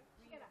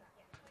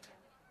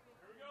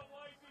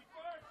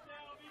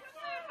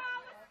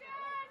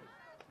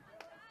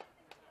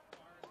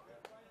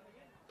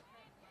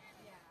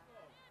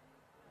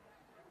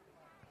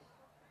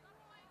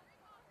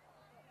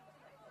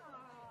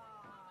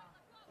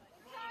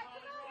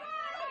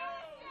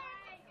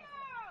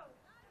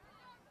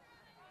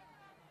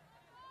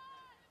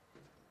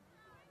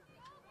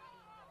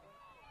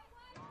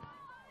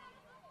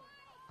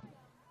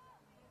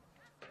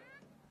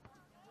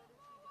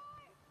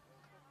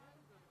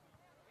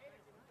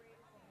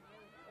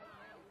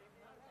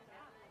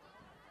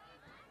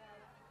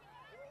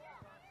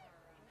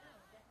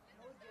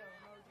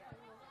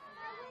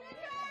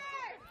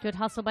 Good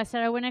hustle by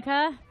Sarah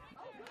Winokur.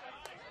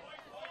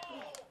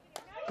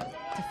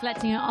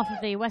 Deflecting it off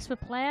of the Westwood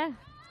player,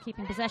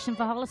 keeping possession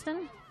for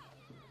Holliston.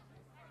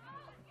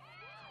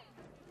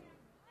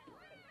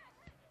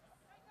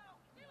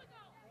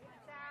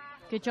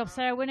 Good job,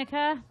 Sarah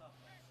Winokur.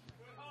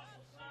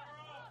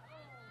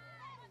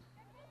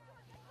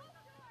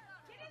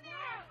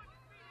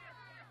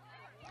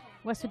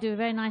 Westwood do a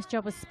very nice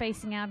job of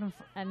spacing out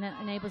and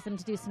that enables them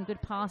to do some good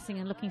passing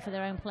and looking for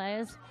their own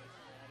players.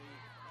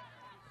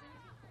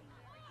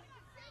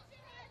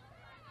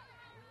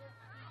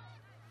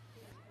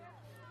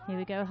 Here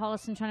we go,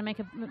 Holliston trying to make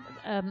a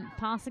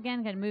pass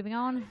again, moving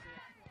on.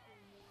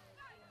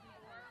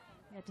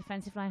 The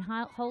defensive line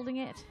holding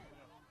it.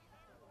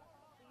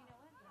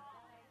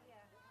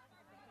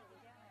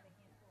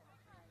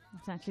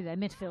 It's actually their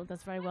midfield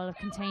does very well of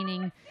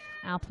containing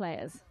our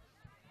players.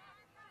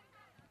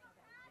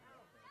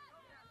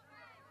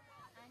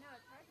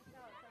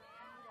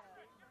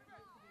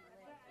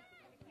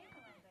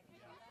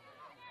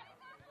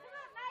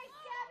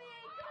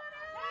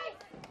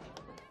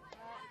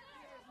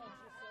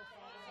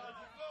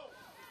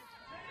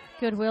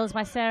 Good wheels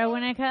by Sarah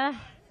Winokur.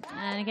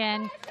 And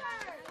again,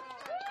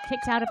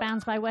 kicked out of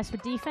bounds by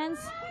Westwood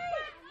defense. Nice,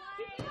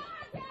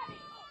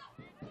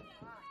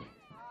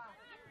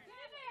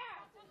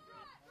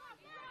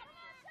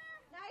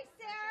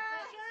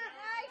 Sarah.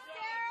 Nice,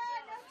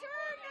 Sarah. No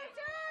turn, no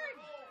turn.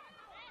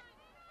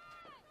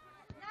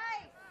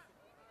 Nice.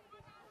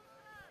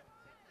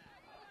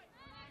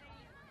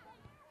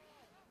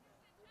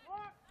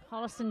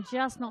 Holliston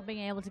just not being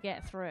able to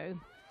get through.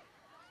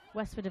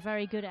 Westwood are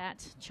very good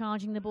at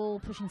charging the ball,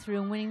 pushing through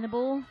and winning the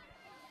ball.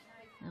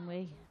 And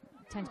we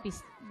tend to be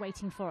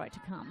waiting for it to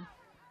come.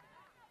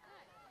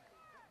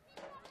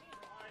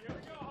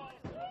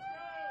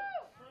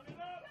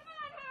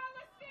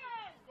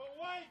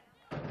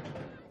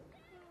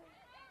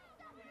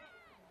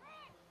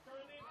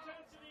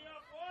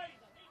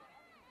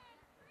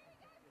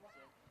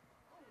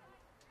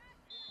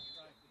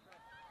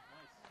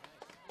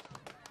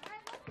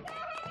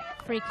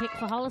 Free kick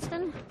for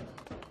Holliston.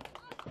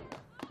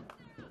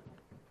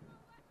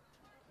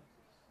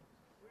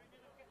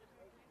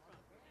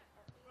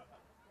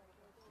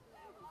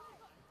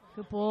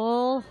 Good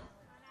ball.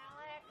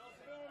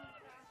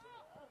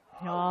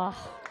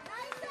 Oh.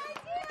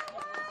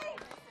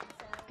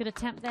 Good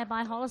attempt there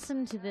by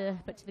Holliston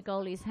but to the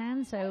goalie's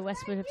hand, so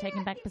Westwood have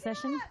taken back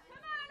possession.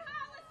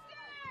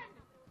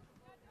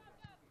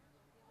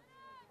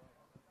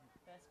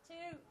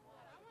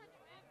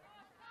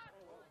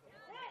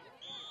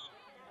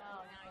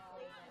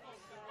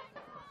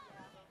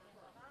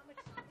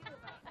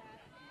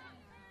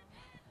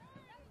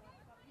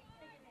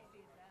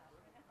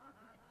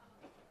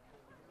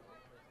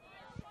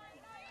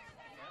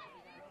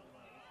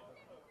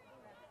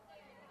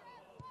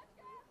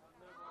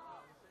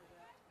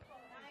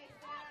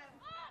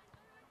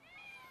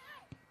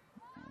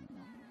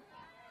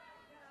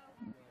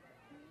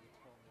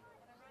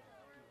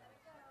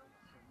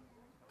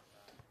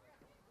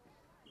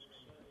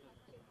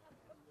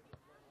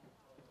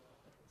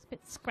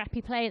 Bit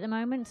scrappy play at the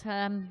moment,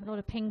 a lot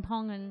of ping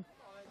pong, and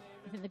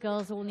I think the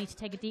girls all need to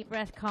take a deep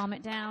breath, calm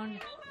it down,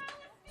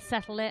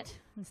 settle it,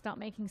 and start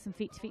making some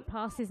feet-to-feet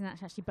passes, and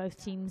that's actually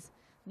both teams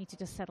need to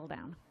just settle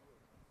down.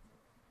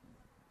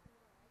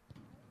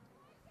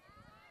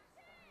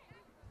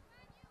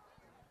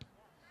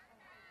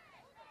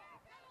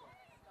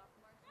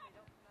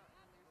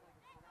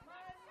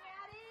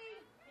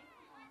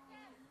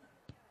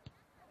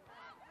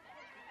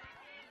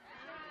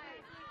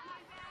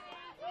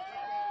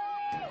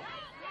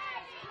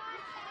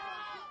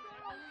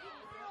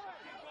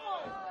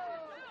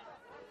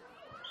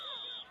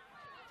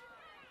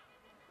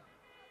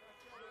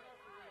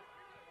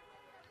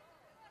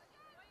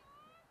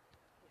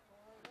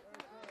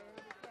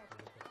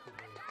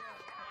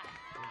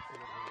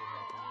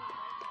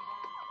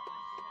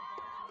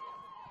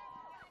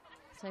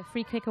 So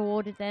free kick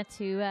awarded there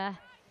to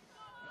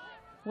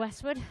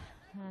Westwood.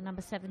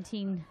 Number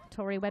 17,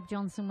 Tori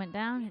Webb-Johnson, went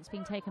down. It's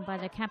been taken by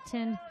their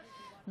captain,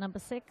 number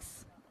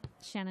 6,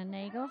 Shannon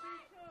Nagel.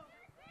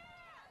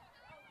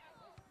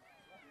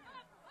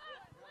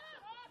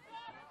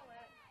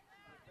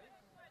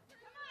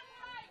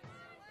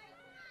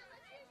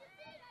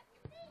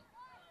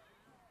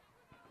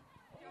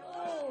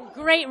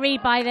 Great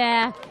read by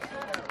there.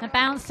 It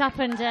bounced up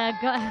and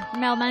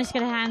Mel managed to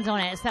get her hands on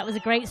it. So that was a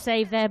great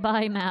save there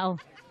by Mel.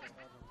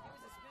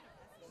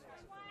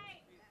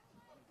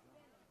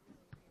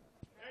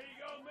 There you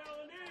go,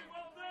 Melanie.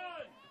 Well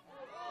done.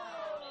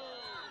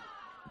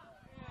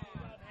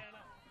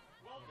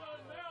 Well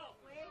done, Mel.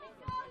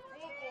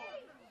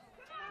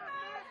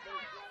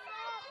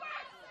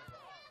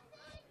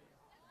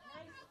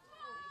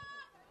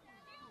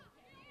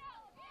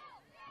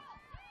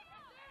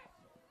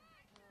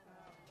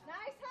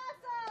 Nice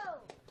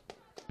hustle.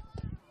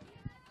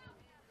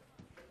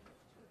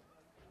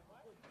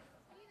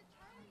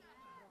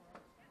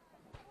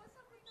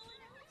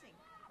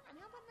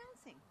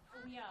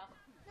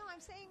 No, I'm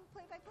saying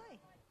play by play.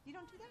 You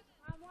don't do that?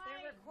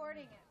 They're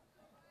recording it.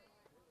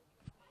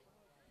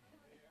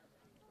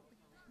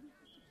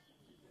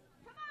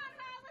 Come on,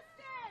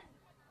 Holliston!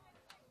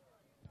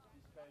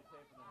 He's kind of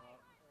taping them up.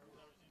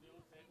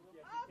 Yeah, you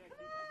can't get the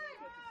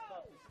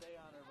stuff to stay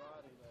on her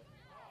body.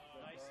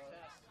 Nice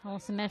test.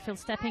 Holliston Medfield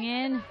stepping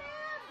in.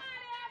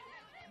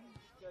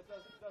 That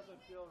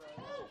doesn't feel right.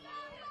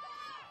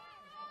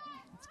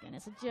 It's going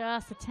to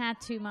adjust a tad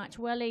too much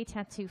welly,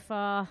 tad too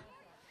far.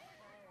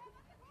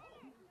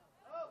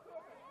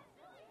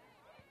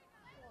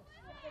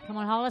 Come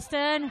on,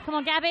 Holliston. Come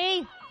on, Gabby.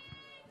 All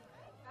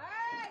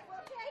right, we'll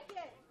take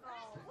it. Oh,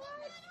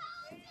 what?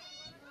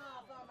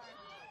 Oh, bummer.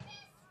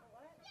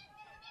 What?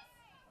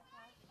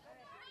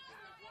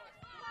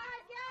 Come on,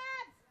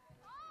 Gabs!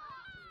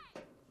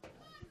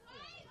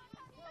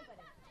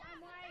 I'm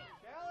White.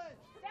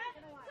 Challenge!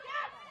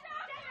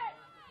 Stop it!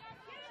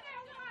 Get in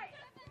there, White!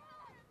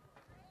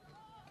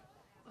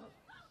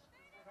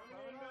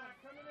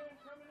 Coming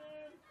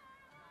in.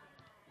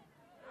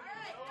 All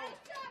right, nice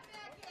job,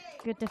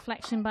 Becky. Good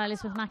deflection by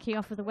Elizabeth Mackey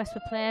off of the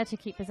Westwood player to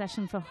keep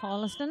possession for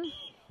Holliston.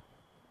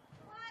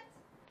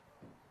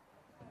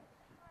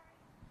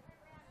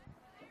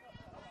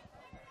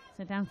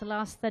 So down to the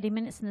last 30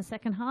 minutes in the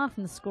second half,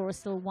 and the score is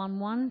still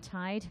 1-1,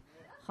 tied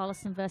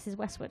Holliston versus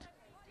Westwood.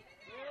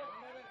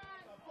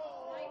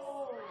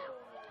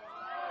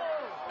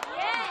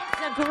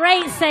 It's a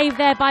great save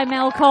there by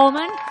Mel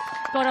Coleman.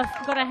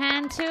 Got a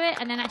hand to it,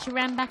 and then actually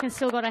ran back and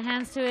still got her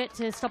hands to it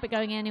to stop it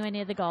going anywhere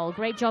near the goal.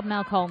 Great job,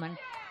 Mel Coleman.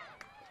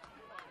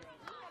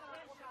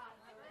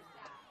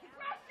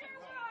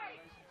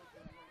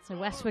 So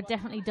Westwood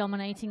definitely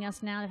dominating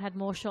us now. They've had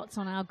more shots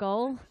on our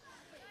goal.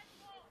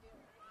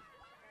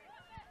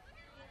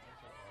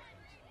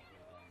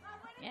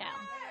 Yeah.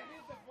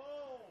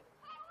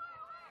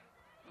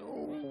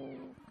 Ooh.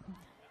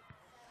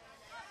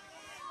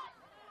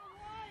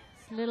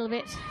 It's a little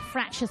bit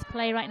fractious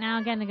play right now.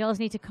 Again, the girls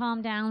need to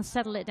calm down,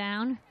 settle it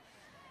down.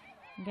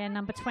 Again,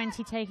 number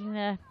 20 taking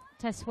the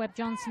Tess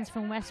Webb-Johnsons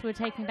from Westwood,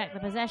 taking back the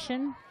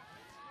possession,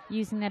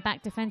 using their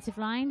back defensive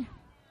line,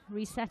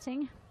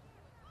 resetting.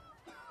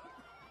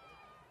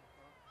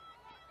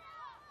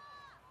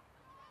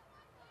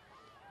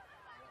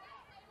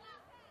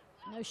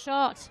 No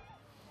shot.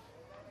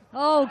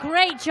 Oh,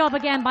 great job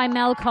again by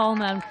Mel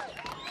Coleman.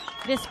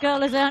 This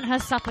girl has earned her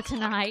supper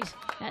tonight.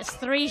 That's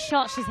 3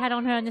 shots she's had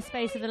on her in the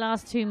space of the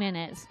last 2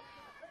 minutes.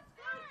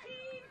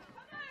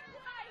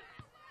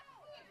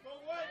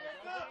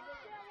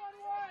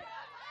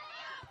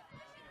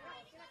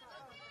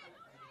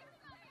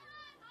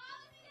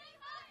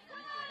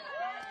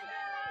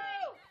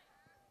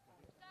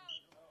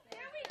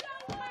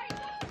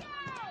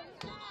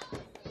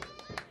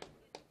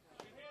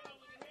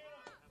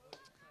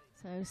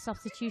 So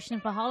substitution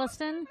for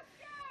Holliston.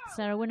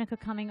 Sarah Winokur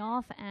coming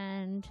off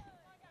and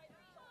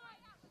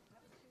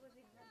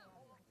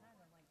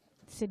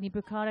Sydney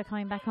Brucado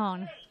coming back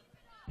on.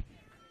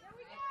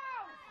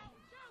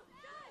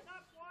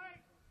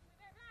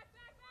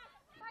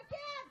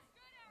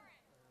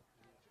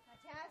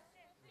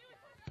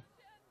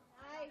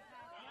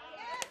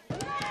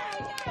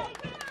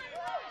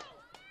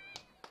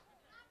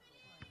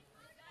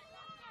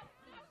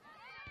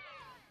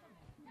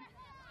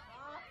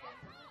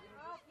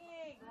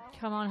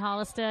 Come on,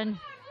 Holliston.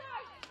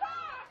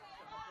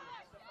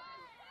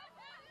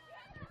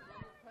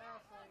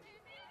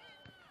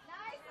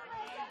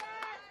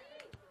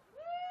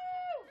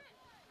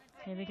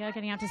 Here we go,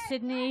 getting out to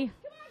Sydney.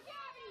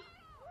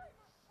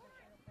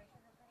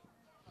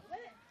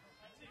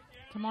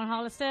 Come on,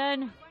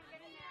 Holliston.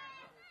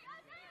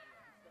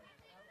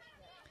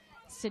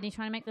 Sydney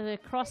trying to make the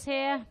cross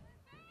here.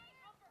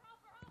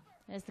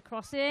 There's the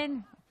cross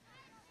in.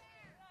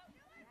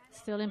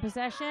 Still in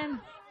possession.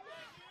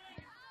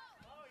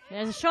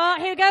 There's a shot.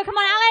 Here we go. Come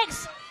on,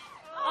 Alex.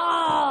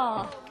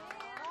 Oh.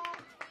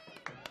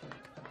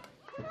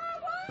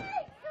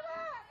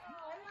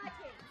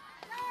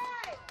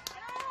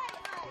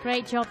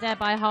 Great job there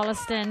by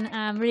Holliston.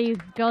 Really,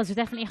 girls are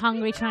definitely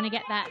hungry trying to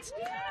get that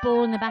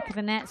ball in the back of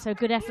the net. So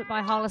good effort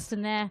by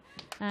Holliston there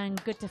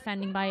and good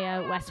defending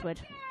by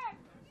Westwood.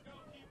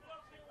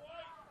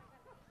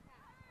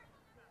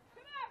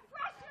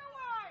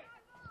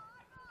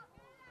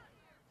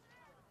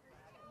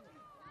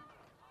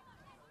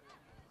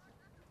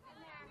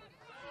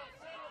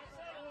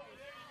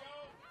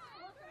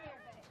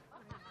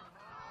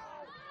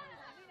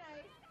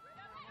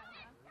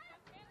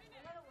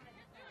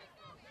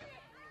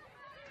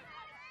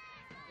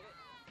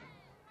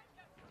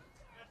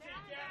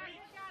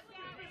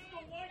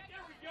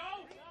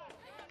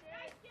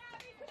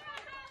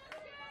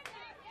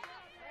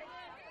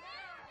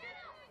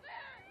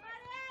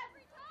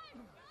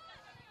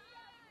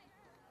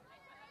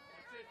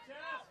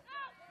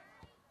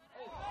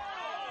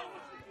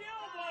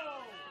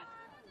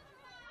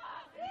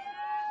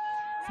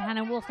 So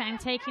Hannah Wolfgang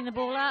taking the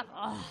ball up.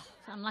 Oh,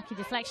 unlucky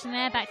deflection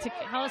there. Back to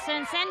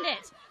Holliston. Send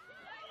it.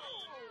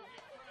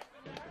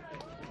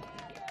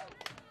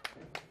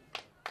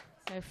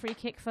 So free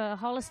kick for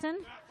Holliston.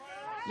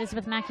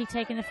 Elizabeth Mackey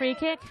taking the free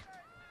kick. You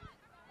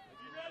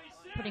ready,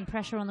 putting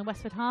pressure on the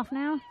Westwood half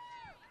now.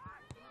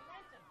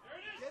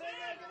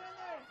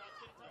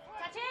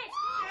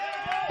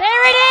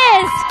 There it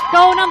is!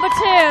 Goal number 2.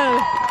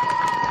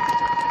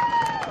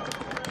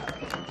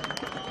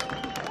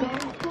 Goal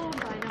scored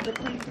by number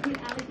 22,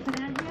 Alex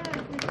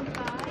Fernandez,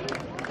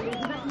 55,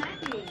 Elizabeth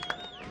Mackey.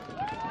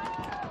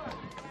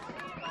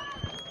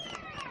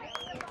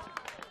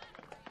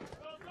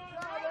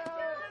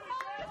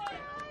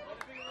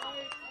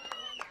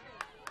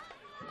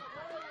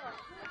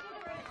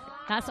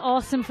 That's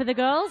awesome for the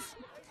girls.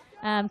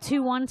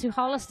 2-1 to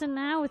Holliston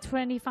now with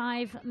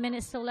 25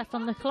 minutes still left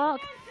on the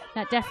clock.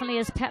 That definitely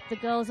has pepped the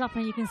girls up,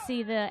 and you can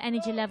see the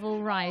energy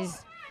level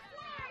rise.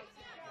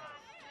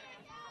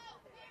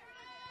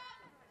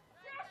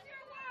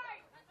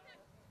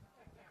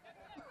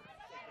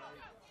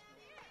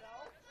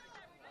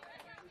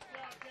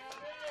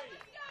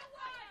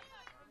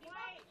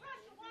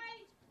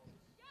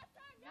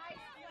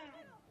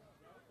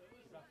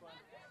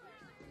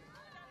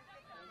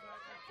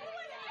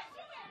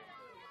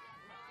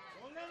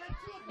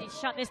 They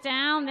shut this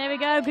down. There we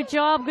go. Good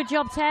job,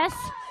 Tess.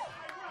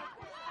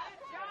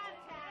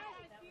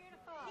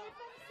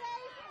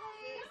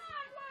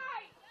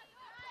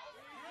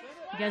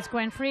 Here goes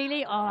Gwen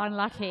Freely. Oh,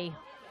 unlucky.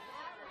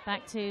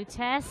 Back to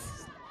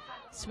Tess,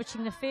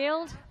 switching the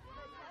field.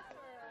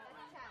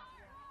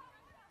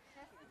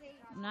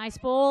 Nice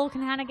ball.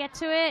 Can Hannah get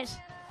to it?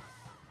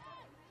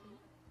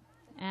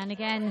 And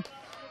again,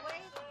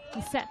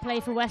 the set play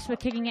for Westwood,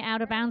 kicking it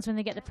out of bounds when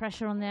they get the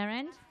pressure on their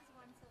end.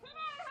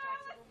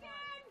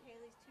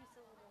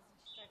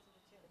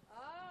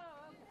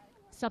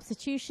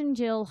 Substitution,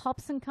 Jill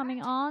Hobson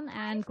coming on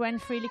and Gwen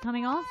Freely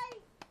coming off.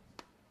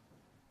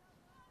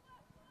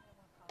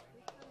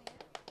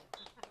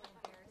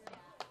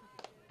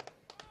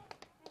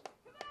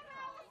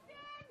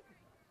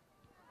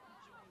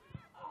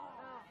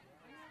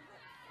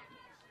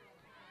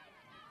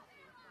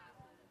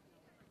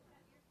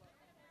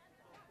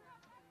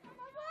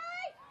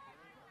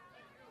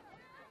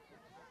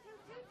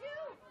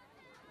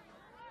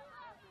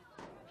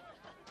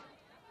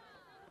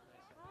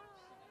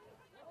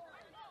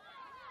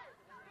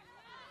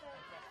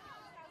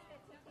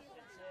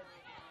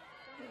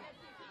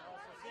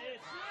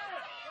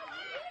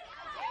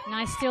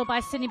 Nice steal by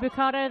Sydney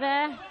Brucato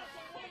there.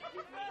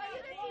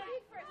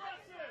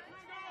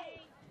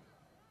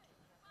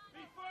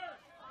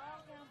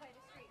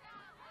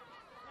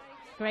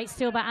 Great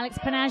steal by Alex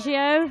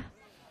Panaggio.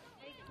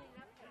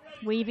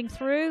 Weaving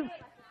through.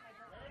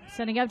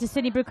 Sending over to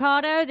Sydney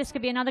Brucato. This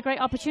could be another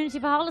great opportunity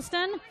for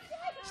Holliston.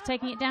 She's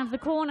taking it down to the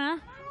corner.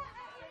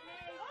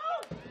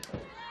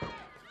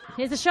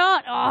 Here's the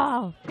shot.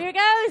 Oh, here it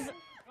goes.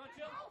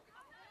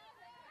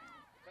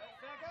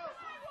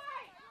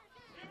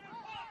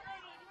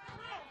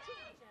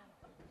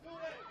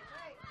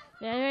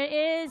 There it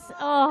is.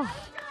 Oh,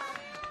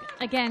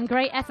 again,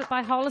 great effort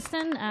by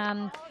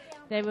Holliston.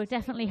 They were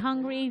definitely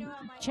hungry,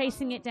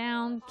 chasing it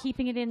down,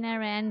 keeping it in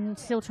their end,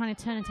 still trying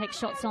to turn and take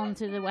shots on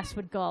to the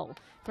Westwood goal.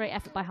 Great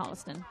effort by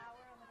Holliston.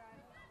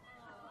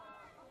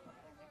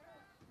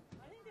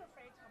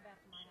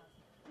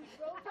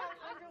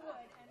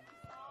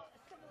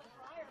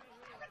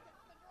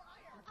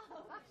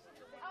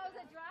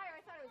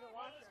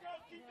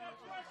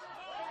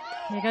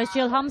 Here goes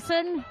Jill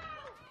Thompson.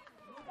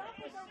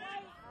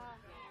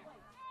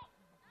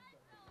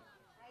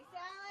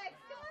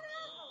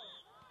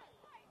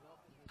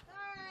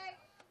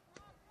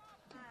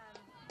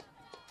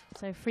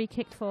 So free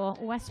kick for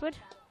Westwood.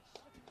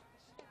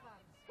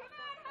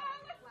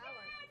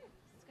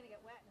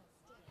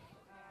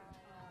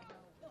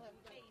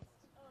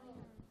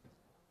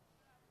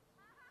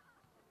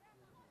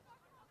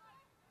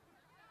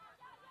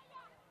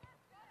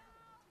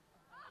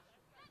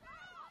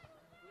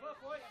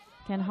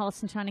 Again,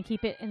 Holliston trying to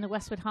keep it in the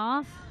Westwood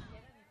half.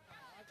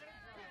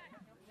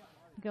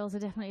 The girls are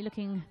definitely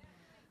looking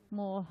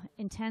more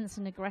intense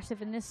and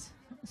aggressive in this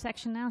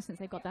section now since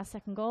they've got that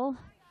second goal.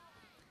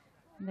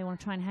 They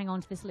want to try and hang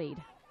on to this lead.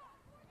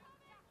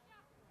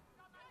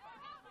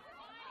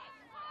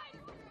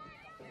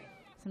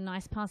 Some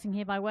nice passing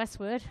here by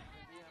Westwood.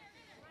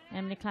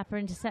 Emily Clapper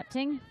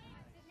intercepting.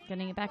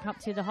 Getting it back up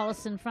to the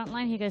Holliston front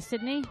line. Here goes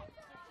Sydney. Keep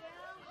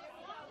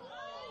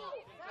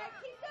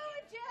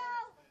going,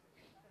 Jill!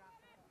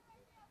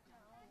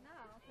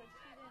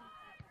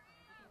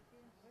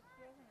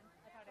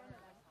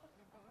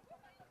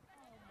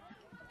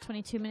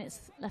 22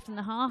 minutes left in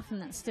the half,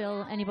 and that's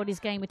still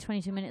anybody's game with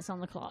 22 minutes on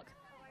the clock.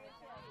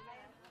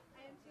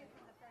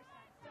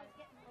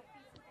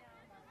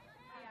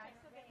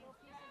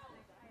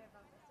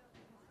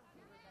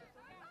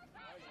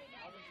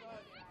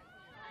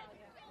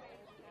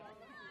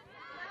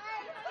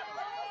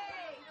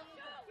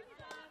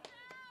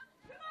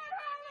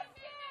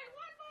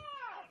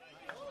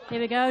 Here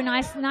we go,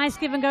 nice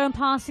give and go and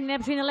passing there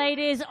between the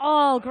ladies.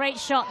 Oh, great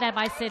shot there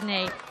by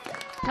Sydney.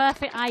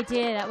 Perfect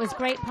idea. That was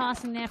great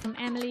passing there from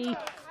Emily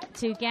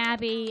to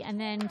Gabby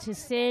and then to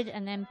Sid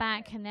and then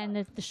back and then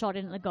the shot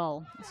in at the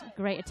goal. It's a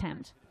great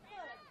attempt.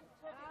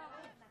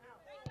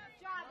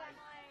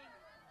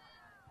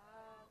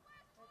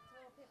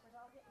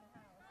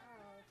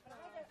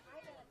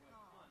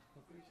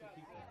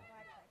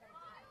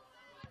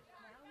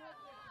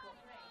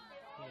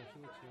 Yeah, she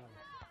looks young.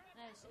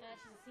 No, she's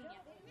a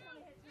senior.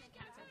 She's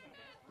captain.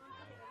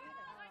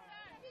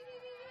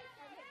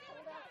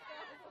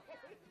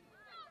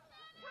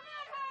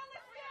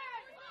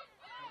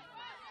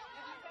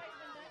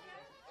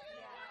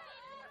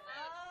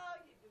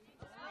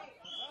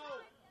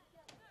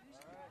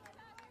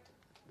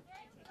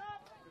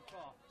 Good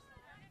call.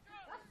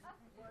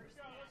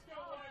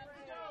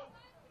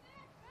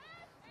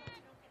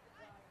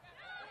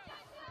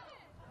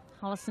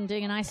 Holliston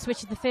doing a nice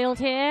switch of the field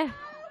here.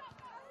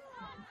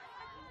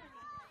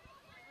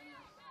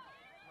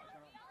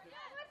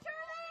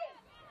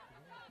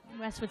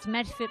 Westwood's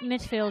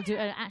midfield do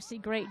an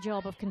absolutely great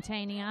job of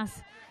containing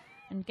us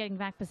and getting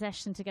back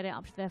possession to get it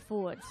up to their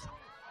forwards.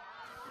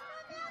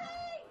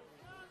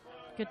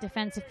 Good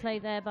defensive play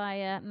there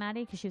by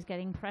Maddie, because she was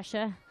getting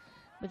pressure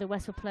with the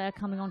Westwood player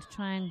coming on to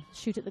try and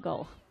shoot at the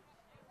goal.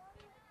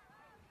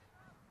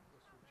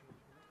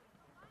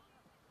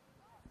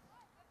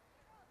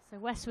 So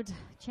Westwood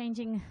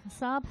changing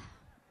sub.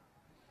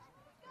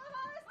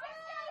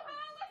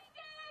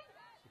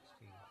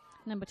 16.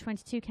 Number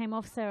 22 came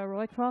off, Sarah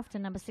Roycroft,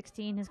 and number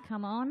 16 has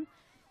come on,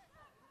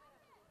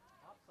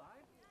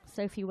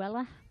 Sophie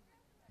Weller.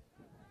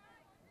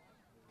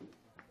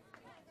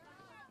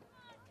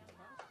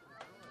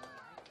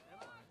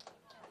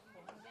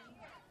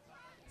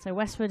 So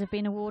Westwood have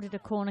been awarded a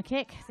corner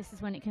kick. This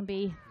is when it can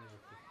be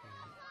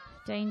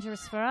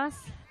dangerous for us.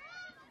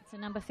 So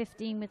number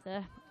 15 with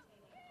the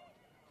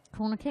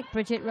corner kick,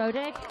 Bridget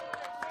Rodegg.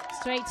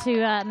 Straight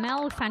to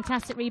Mel.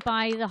 Fantastic read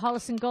by the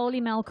Holliston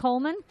goalie, Mel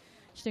Coleman.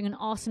 She's doing an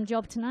awesome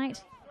job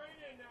tonight.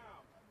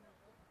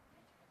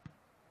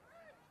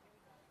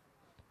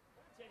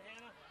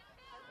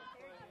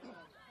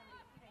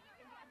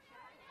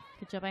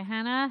 Good job by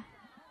Hannah.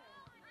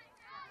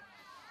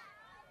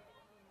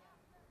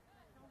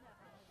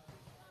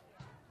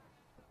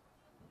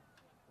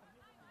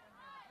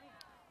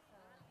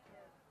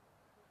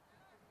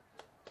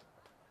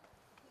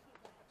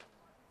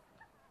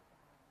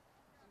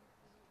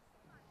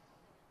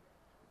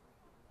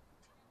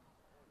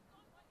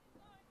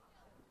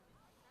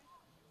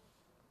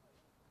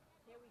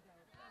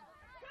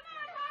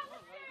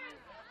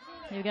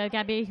 Here we go,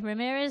 Gabby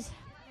Ramirez.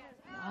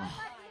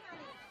 Oh.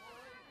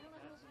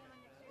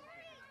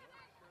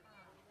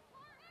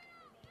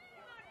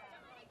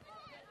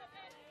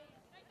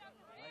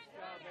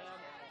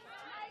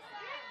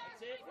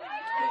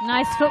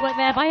 Nice footwork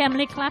there by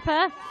Emily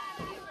Clapper.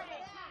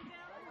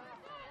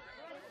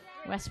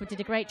 Westwood did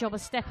a great job of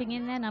stepping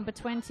in there. Number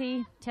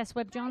 20, Tess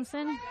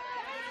Webb-Johnson.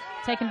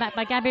 Taken back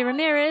by Gabby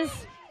Ramirez.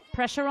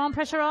 Pressure on,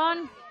 pressure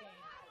on.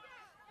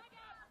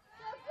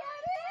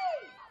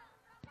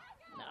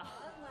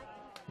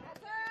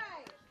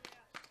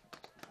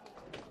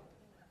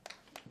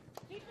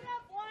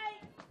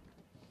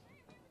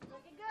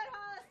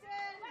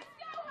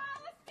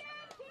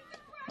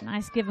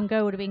 Nice give and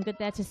go would have been good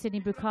there to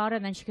Sydney Brucada,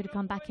 and then she could have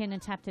come back in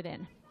and tapped it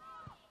in.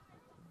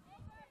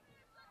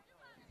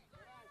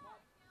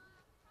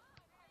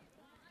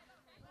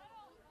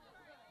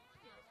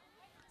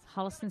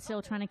 Holliston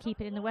still trying to keep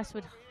it in the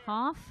Westwood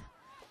half,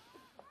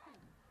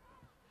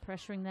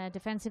 pressuring their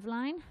defensive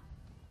line.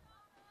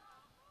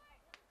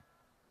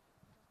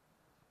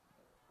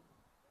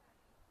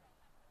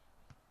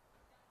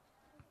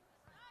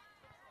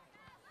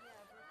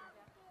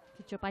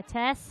 Good job by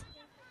Tess.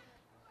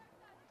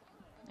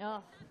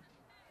 Oh,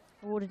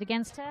 awarded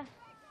against her.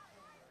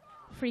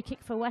 Free kick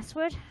for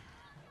Westwood,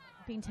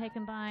 being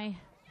taken by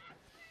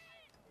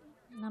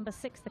number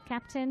 6, the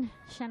captain,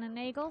 Shannon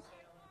Nagel.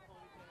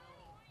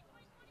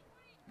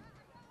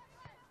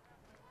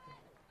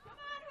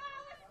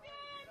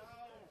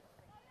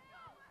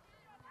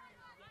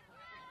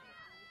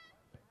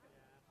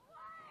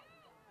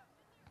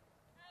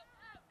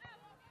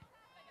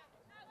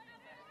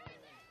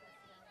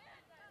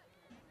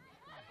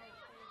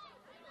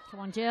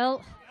 Come on,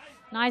 Jill.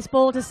 Nice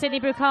ball to Sydney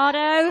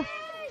Brucado.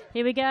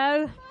 Here we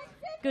go.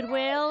 Good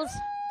wheels.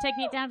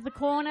 Taking it down to the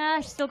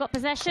corner. She's still got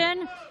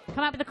possession.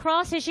 Come out with the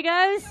cross. Here she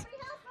goes.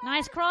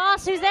 Nice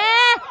cross. Who's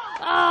there?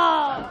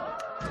 Oh!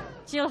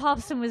 Jill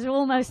Hobson was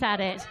almost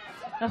at it.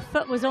 Her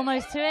foot was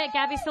almost to it.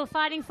 Gabby's still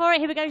fighting for it.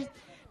 Here we go.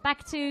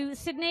 Back to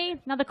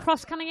Sydney. Another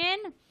cross coming in.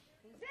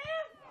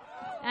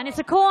 And it's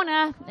a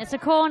corner. It's a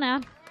corner.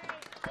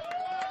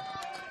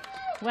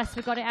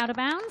 Westwood got it out of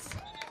bounds.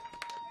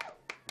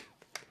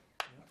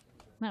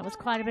 That was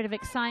quite a bit of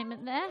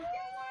excitement there.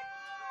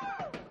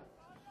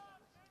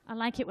 I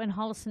like it when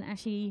Holliston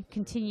actually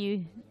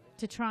continue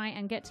to try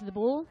and get to the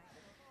ball.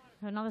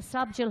 Another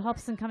sub, Jill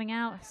Hobson coming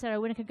out, Sarah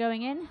Winokur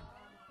going in,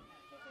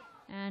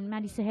 and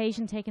Maddie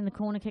Sahasian taking the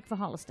corner kick for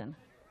Holliston.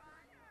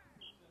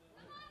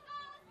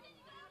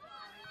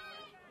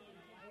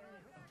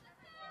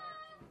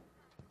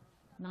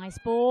 Nice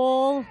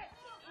ball.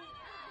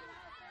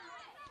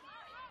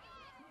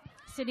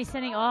 Sydney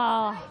sending,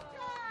 oh.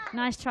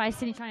 Nice try,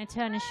 Sydney trying to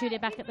turn and shoot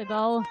it back at the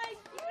goal.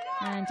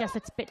 And just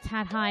a bit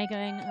tad high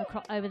going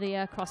over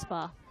the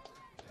crossbar.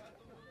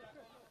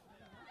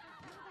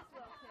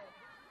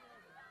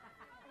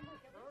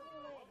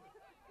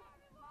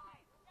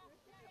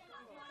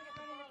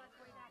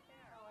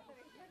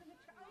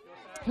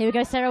 Here we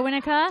go, Sarah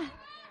Winokur.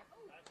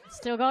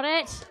 Still got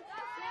it.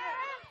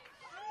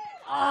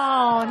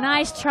 Oh,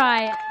 nice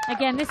try.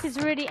 Again, this is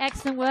really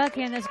excellent work,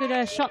 and there's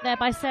good shot there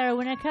by Sarah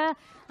Winokur.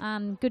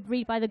 Good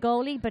read by the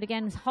goalie, but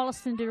again,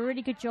 Holliston did a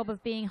really good job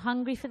of being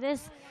hungry for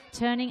this,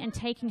 turning and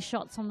taking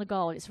shots on the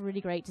goal. It's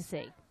really great to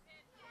see.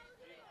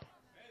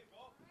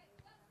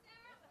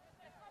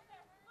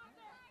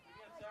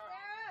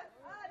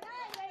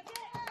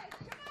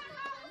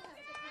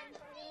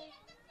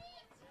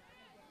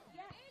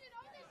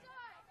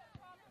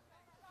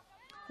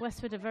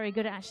 Westwood are very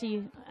good at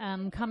actually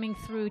coming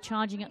through,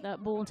 charging at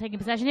that ball and taking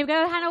possession. Here we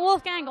go, Hannah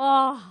Wolfgang.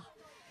 Oh,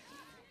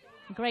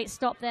 great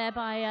stop there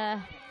by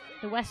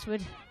the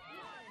Westwood.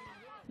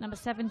 Number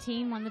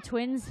 17, one of the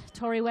twins,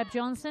 Tori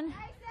Webb-Johnson.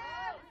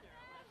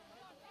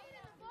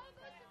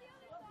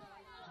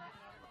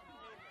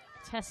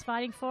 Tess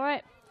fighting for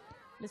it.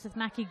 Elizabeth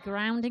Mackey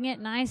grounding it.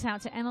 Nice,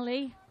 out to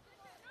Emily.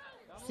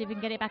 See if we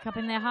can get it back up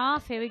in their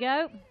half. Here we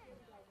go.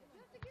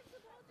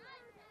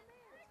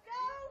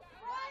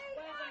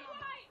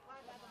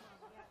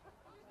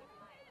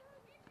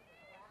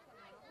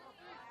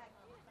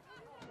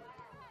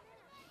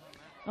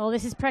 Oh,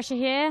 this is pressure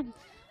here.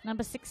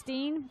 Number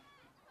 16.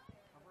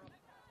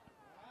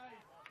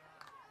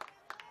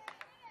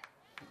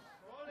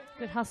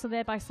 Good hustle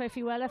there by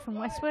Sophie Weller from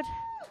Westwood.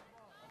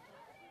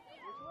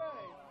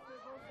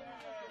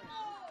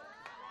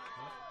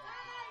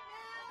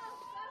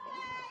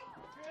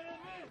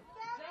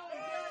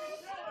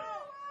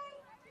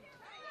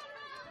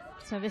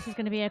 So this is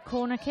going to be a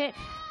corner kick.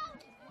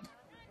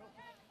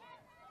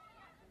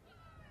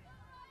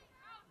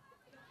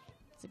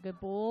 It's a good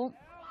ball.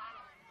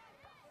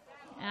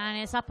 And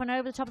it's up and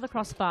over the top of the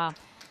crossbar.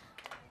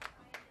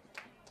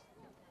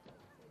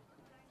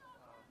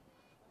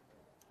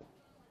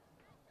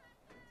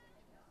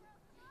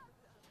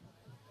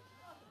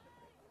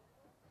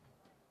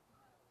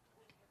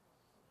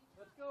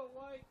 Let's go,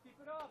 White. Keep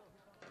it up.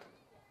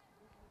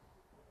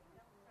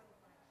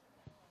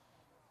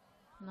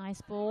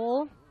 Nice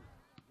ball.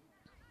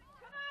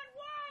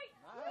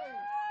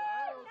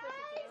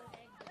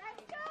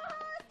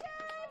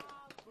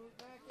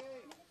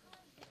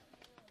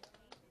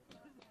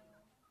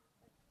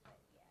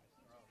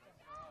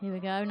 Here we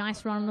go,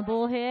 nice run on the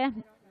ball here.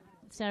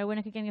 Sarah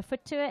Winokur getting a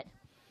foot to it.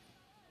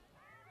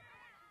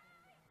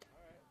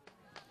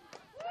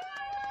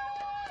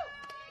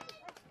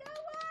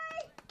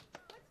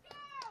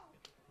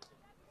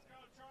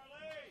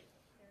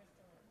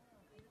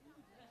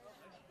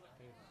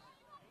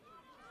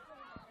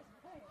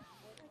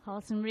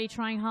 Holliston really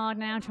trying hard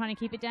now, trying to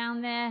keep it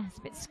down there. It's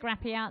a bit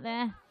scrappy out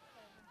there.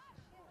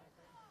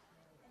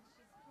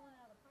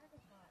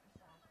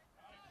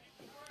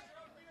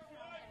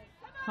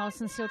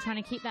 Holliston still trying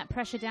to keep that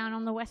pressure down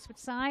on the Westwood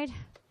side.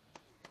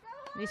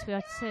 At least we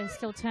are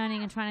still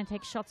turning and trying to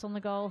take shots on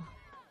the goal.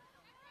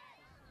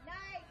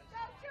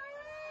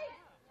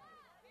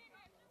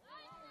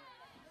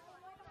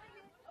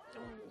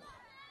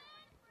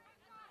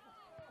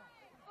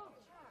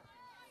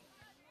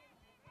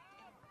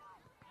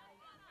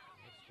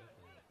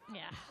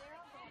 Yeah.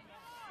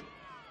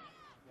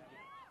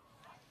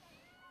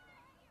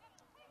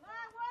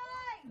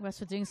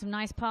 Westwood doing some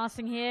nice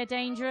passing here.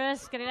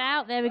 Dangerous. Get it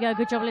out. There we go.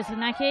 Good job, Elizabeth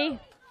Mackey.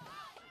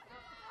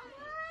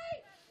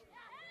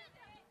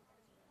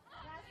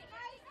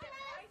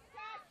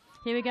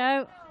 Here we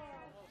go.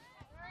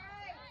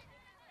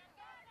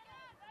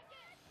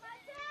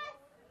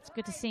 It's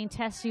good to see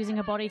Tess using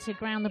her body to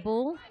ground the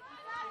ball.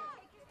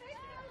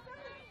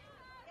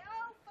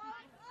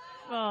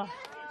 Oh.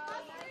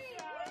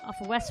 Off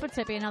of Westwood,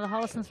 so it'll be another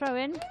Holliston throw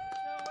in.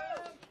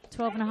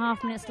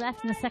 12.5 minutes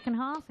left in the second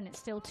half, and it's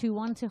still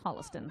 2-1 to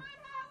Holliston.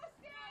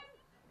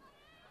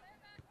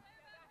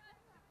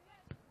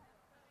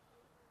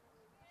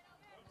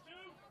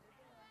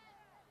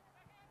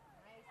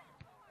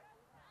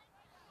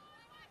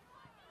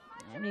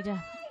 We need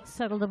to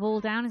settle the ball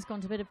down. It's gone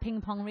to a bit of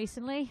ping pong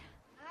recently.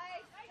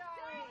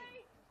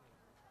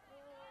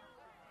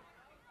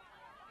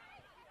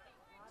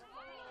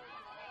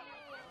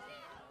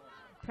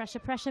 Pressure,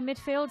 pressure,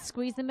 midfield,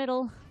 squeeze the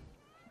middle.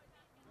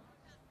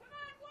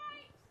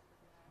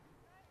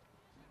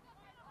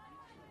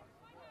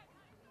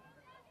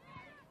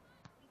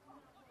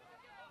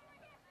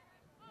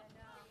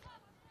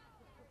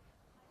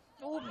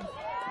 Ooh.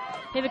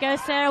 Here we go,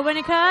 Sarah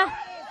Winokur.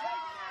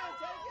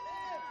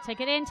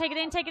 Take it in, take it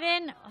in, take it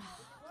in. Oh.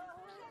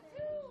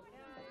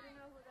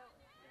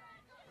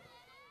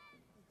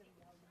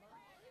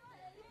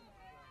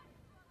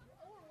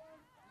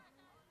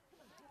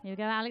 Here we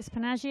go, Alex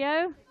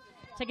Panaggio.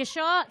 Take a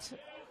shot.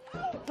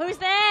 Who's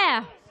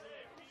there?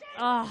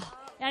 Oh,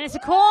 and it's a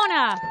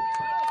corner.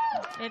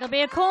 It'll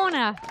be a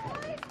corner.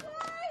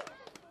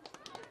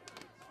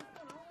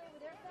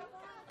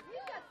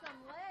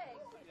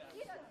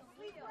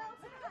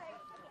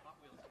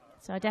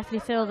 So I definitely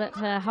feel that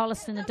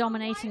Holliston are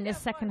dominating this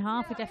second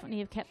half. We definitely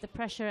have kept the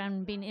pressure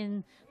and been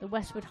in the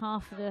Westwood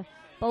half for the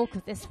bulk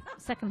of this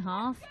second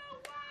half.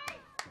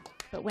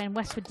 But when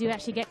Westwood do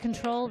actually get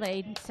control,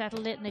 they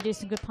settle it and they do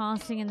some good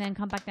passing and then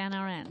come back down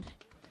our end.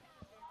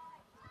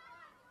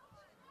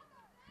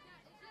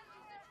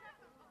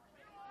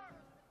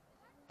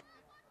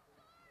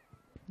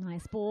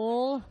 Nice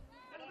ball.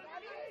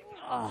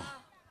 Oh.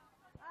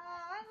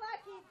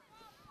 Unlucky.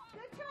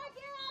 Good try,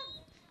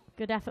 Gab.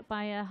 Good effort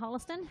by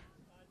Holliston.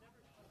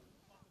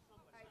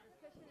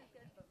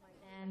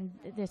 And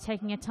they're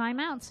taking a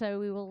timeout, so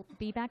we will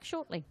be back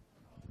shortly.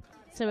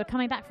 So we're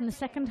coming back from the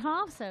second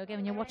half. So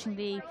again, you're watching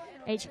the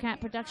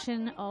HCAT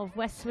production of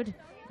Westwood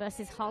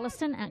versus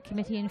Holliston at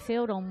Committee and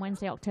Field on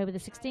Wednesday, October the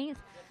 16th.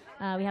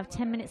 We have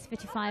 10 minutes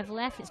 55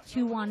 left. It's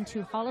 2-1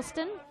 to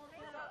Holliston.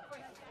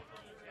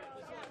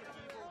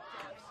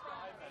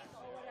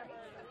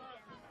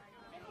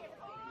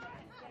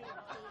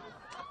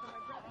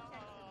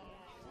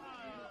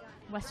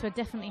 Westwood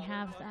definitely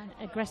have that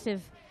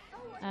aggressive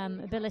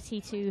ability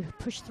to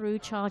push through,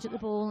 charge at the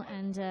ball,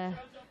 and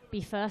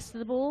be first to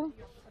the ball.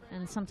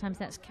 And sometimes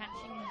that's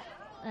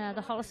catching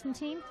the Holliston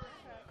team.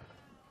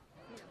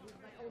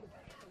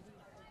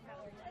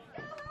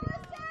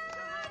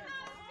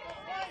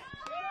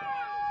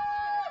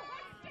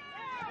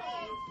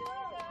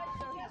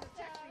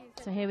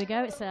 So here we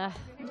go. It's a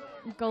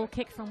goal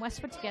kick from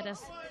Westwood to get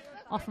us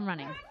off and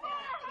running.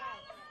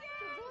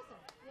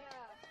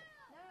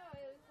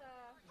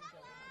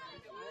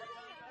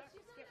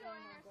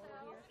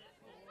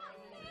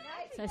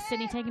 So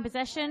Sydney taking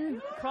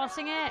possession,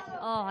 crossing it.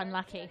 Oh,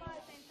 unlucky.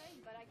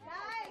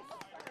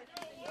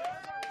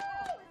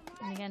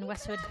 And again,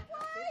 Westwood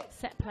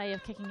set play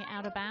of kicking it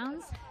out of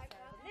bounds.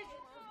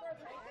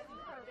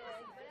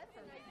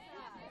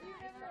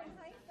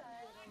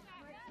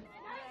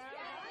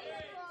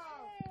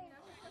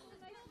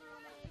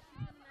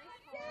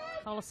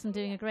 Holliston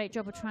doing a great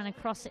job of trying to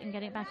cross it and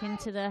get it back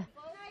into the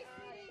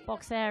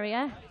box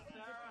area.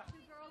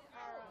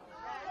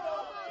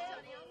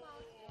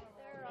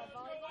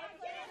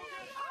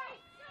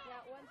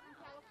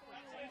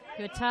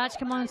 Good touch.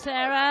 Come on,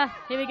 Sarah.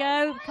 Here we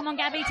go. Come on,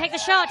 Gabby. Take the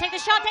shot. Take the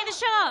shot. Take the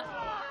shot.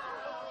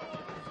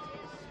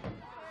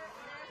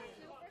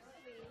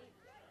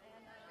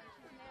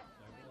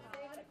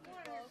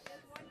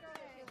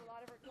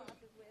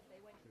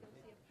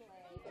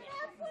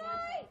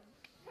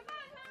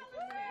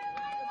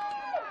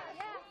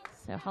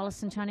 So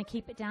Holliston trying to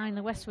keep it down in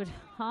the Westwood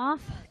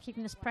half,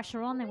 keeping this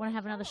pressure on. They want to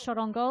have another shot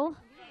on goal.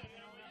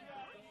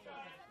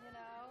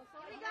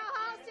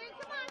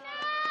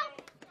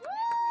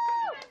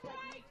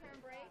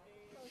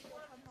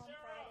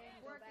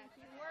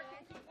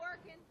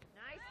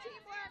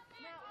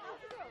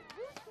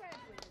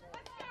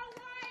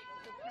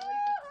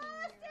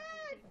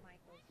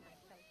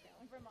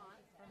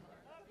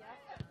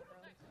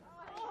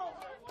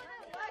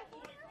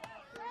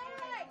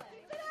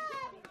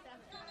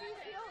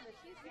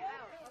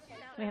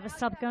 We have a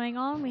sub going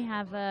on. We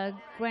have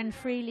Gwen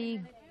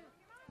Freely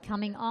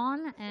coming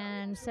on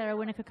and Sarah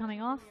Winokur coming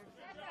off.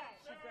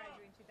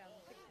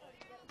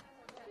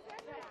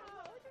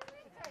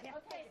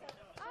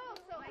 Oh,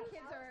 so my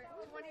kids are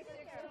 26,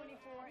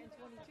 24, and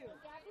 22.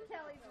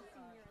 Kelly's a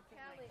senior.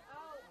 Kelly.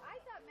 Oh, I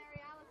thought Mary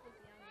Alice was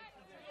the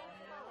youngest.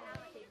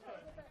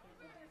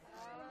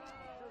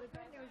 So the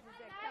good news is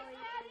that Kelly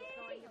is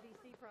going to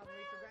BC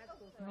probably for grad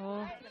school. So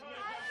Oh. we'll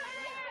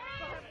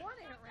have one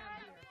in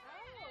around here.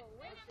 Oh,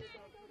 where's she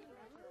going to go to?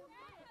 Well,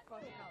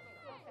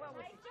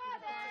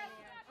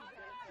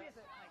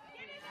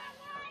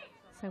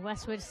 So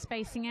Westwood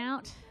spacing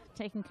out,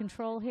 taking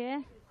control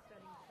here.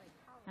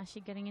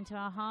 Actually getting into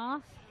our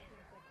half.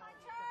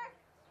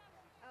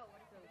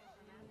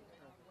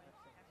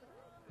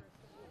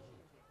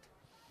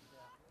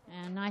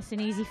 And nice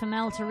and easy for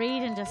Mel to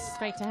read and just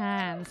straight to her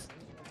hands.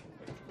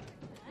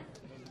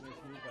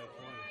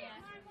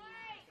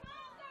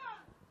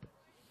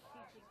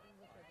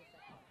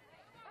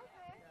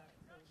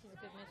 She's a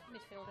good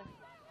midfielder.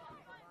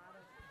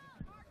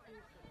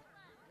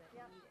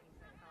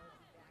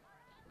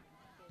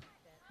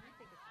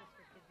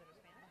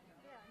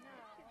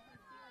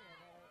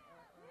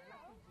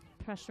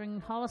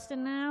 Pressuring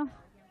Holliston now.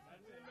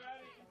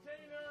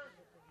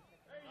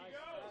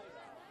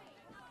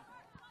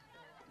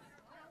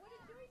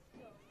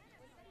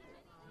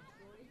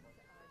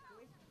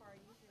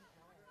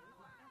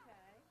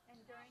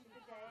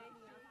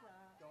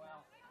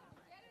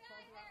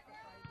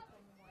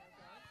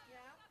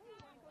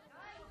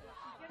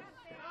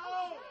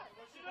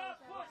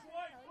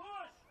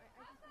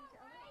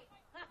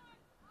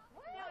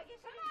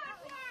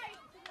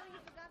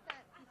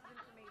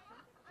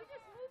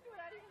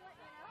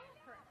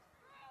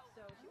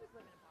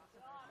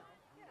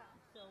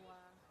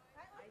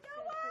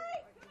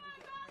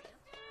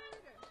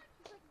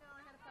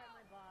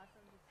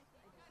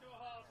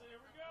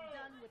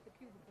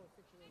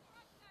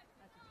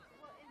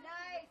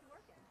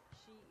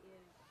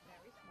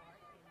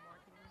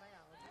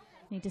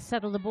 Need to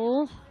settle the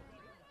ball.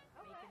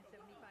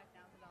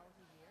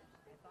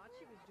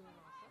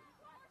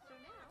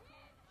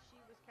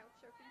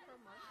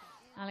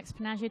 Alex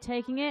Panaggio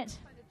taking it.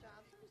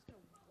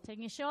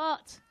 Taking a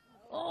shot.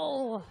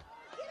 Oh!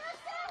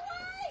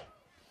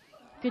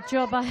 Good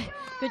job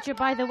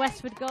by the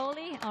Westwood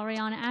goalie,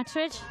 Ariana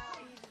Attridge.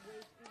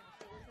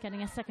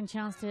 Getting a second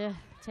chance to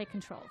take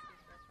control.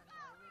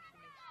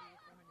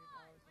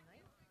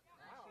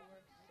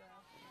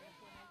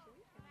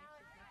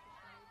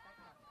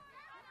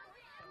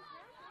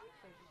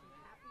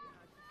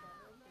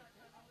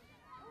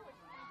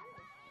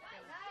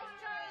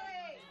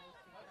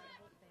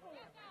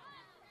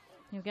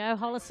 we go,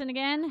 Holliston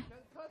again.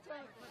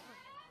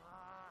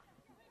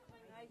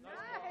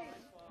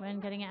 Gwen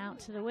getting it out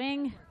to the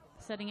wing,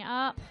 setting it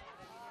up.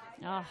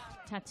 Oh,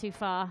 tad too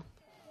far.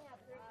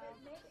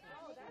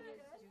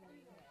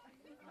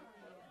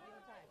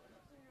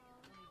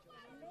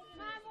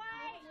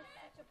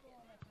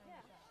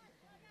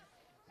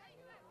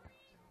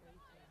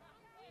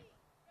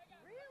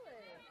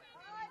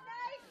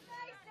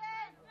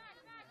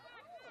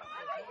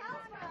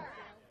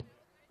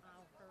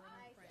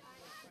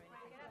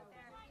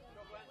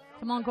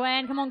 Come on,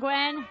 Gwen. Come on,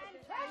 Gwen.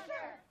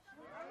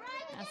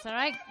 That's all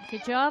right.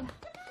 Good job.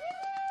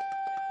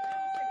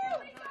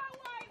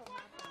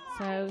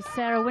 So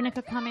Sarah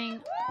Winokur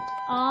coming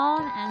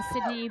on and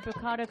Sydney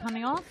Bricado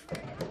coming off. So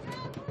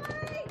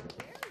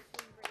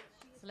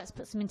let's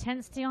put some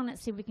intensity on.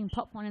 Let's see if we can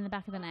pop one in the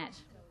back of the net.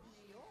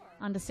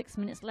 Under 6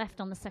 minutes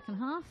left on the second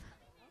half.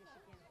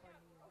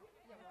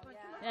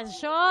 There's a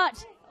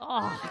shot.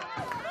 Oh,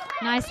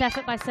 nice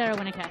effort by Sarah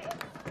Winokur.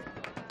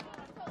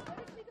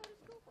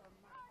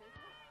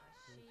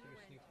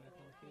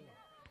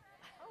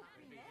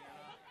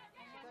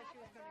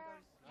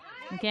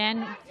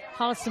 Again,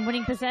 Holliston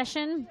winning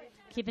possession,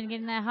 keeping it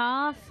in their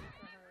half.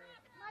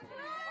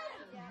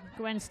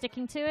 Gwen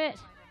sticking to it.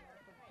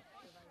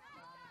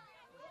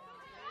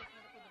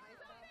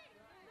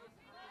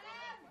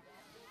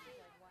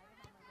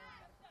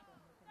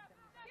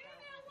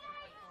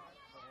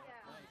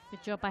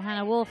 Good job by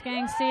Hannah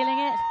Wolfgang, stealing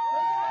it,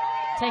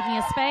 taking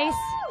a space.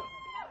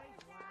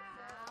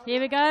 Here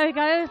we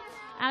go,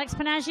 Alex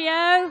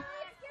Panaggio.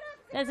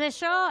 There's a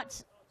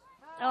shot.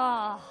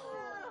 Oh,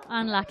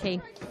 unlucky.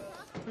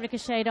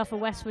 Ricocheted off a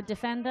Westwood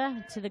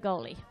defender to the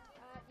goalie.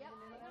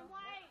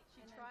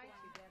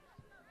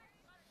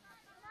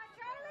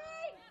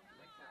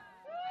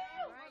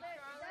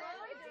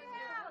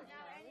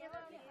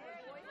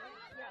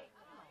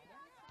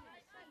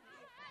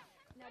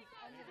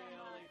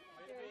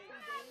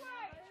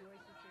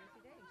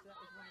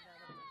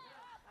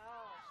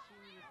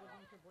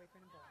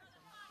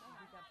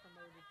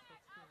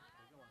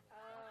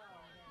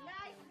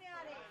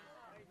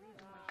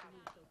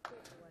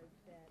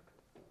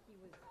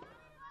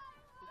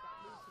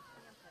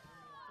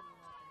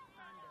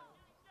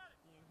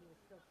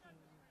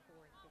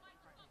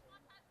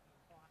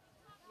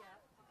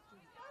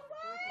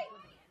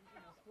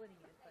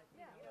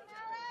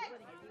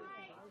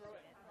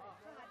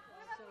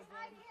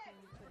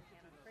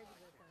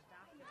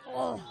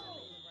 Oh.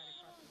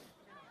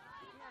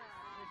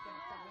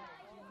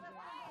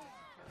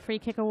 Free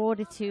kick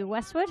awarded to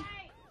Westwood.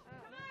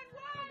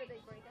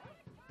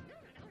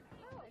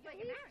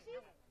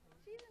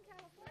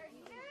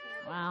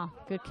 Wow,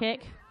 good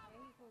kick.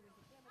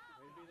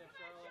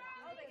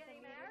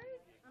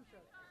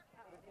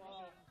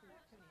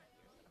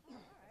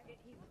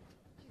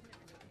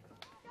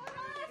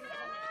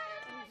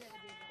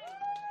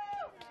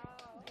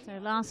 So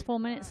last 4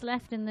 minutes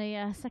left in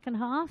the second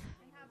half.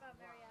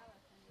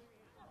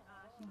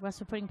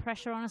 Westwood putting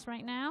pressure on us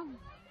right now.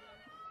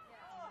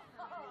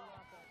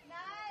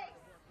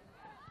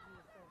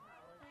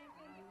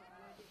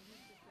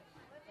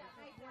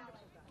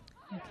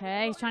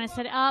 Okay, he's trying to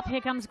set it up.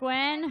 Here comes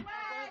Gwen. Here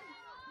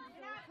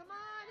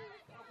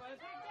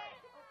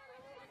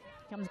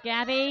comes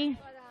Gabby.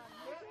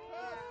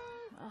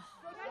 Oh.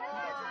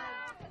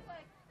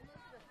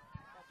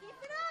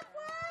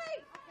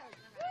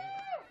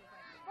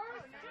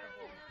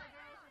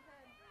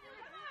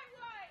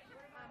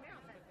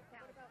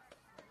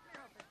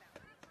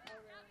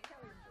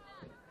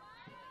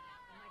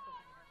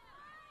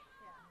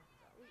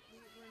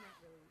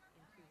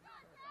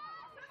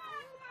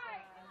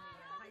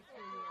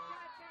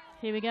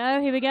 Here we go,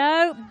 here we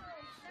go.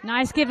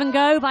 Nice give and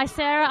go by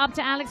Sarah up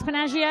to Alex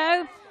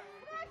Panaggio.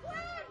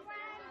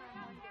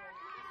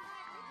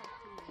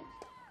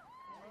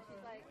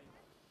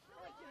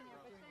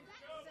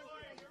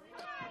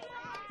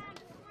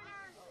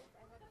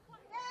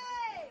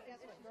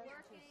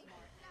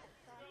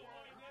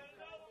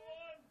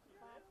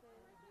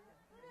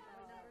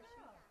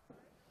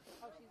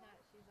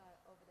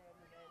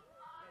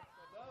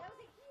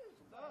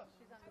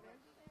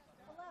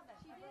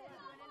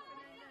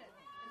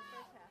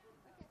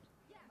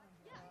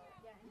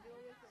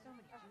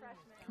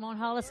 Come on,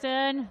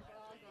 Holliston.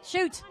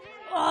 Shoot.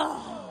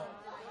 Oh.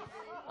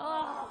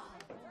 Oh.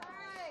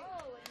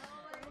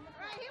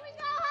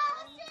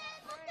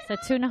 So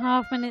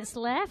 2.5 minutes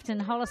left, and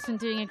Holliston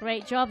doing a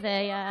great job.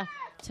 They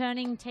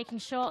turning, taking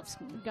shots,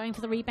 going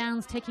for the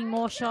rebounds, taking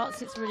more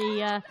shots. It's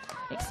really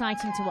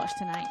exciting to watch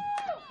tonight.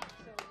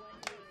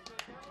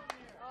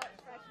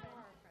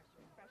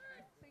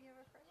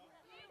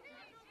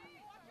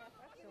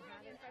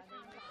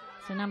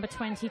 So number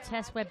 20,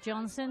 Tess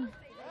Webb-Johnson.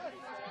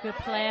 Good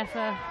player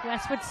for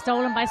Westwood,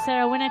 stolen by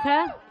Sarah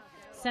Winokur.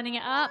 Sending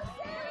it up.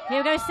 Here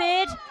we go,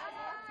 Sid.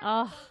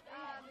 Oh,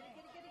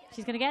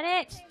 she's going to get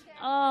it.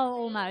 Oh,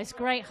 almost.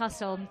 Great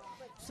hustle.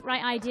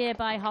 Right idea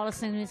by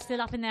Holliston. It's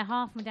still up in their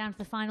half. We're down to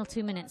the final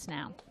 2 minutes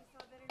now.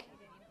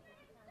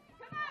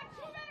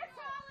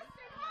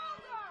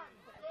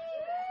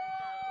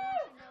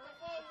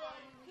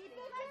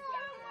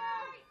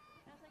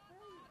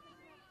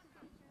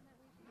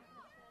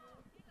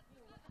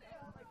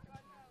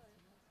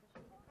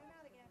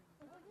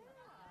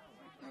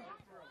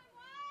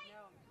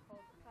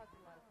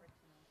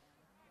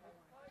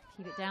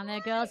 Keep it down there,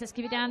 girls. Let's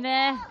keep it down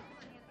there.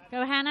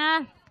 Go,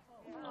 Hannah.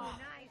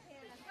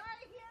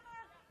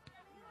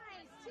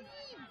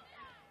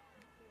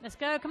 Let's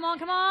go. Come on,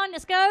 come on.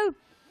 Let's go.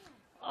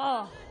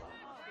 Oh.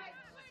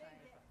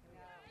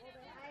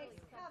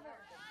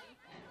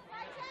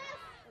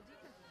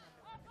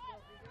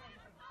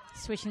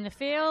 Switching the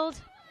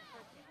field.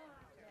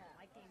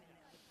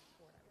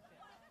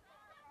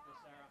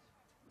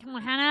 Come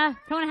on, Hannah.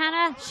 Come on,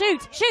 Hannah.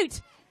 Shoot, shoot.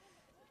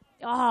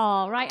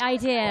 Oh, right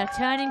idea.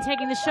 Turning,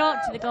 taking the shot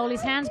to the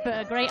goalie's hands, but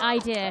a great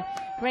idea.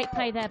 Great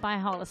play there by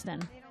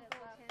Holliston.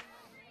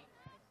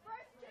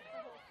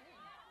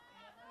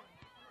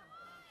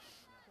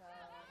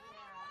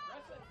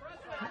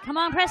 Come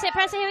on, press it,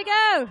 here we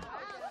go.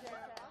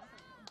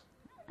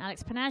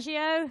 Alex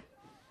Panaggio.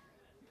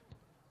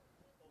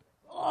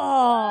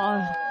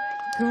 Oh,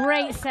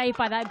 great save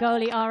by that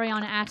goalie,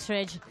 Ariana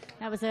Attridge.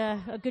 That was a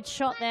good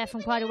shot there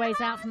from quite a ways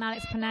out from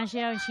Alex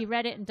Panaggio, and she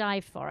read it and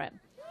dived for it.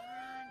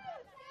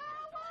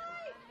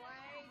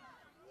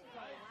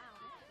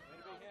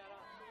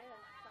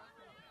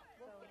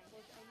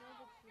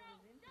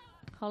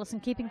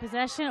 Holliston keeping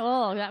possession.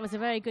 Oh, that was a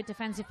very good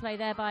defensive play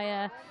there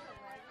by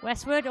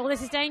Westwood. Oh,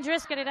 this is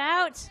dangerous. Get it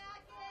out.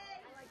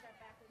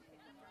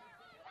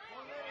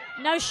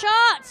 No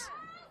shot.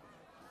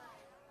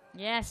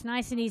 Yes,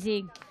 nice and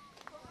easy.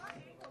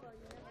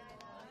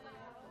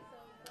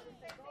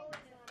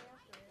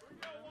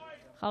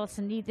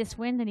 Holliston need this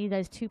win. They need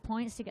those 2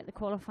 points to get the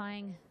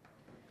qualifying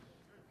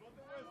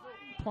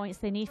points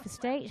they need for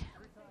state.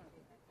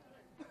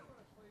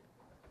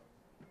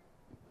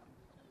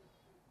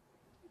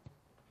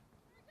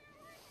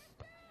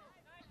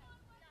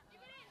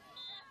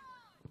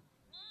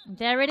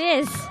 There it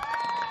is.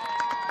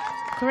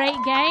 Great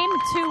game,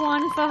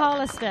 2-1 for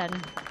Holliston.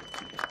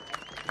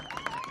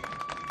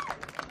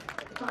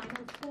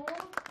 Final score,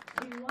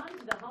 2-1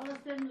 to the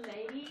Holliston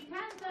Lady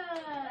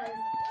Panthers.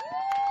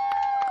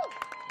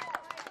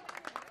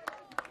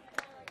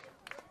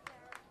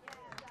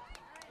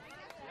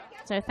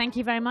 So thank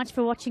you very much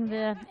for watching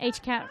the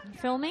HCAT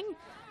filming.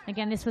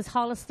 Again, this was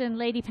Holliston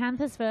Lady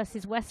Panthers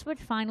versus Westwood.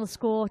 Final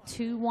score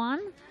 2-1.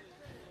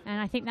 And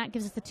I think that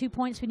gives us the 2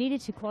 points we needed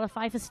to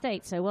qualify for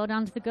state. So well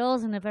done to the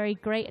girls and a very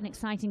great and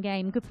exciting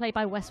game. Good play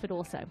by Westwood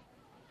also.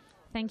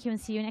 Thank you and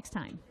see you next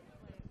time.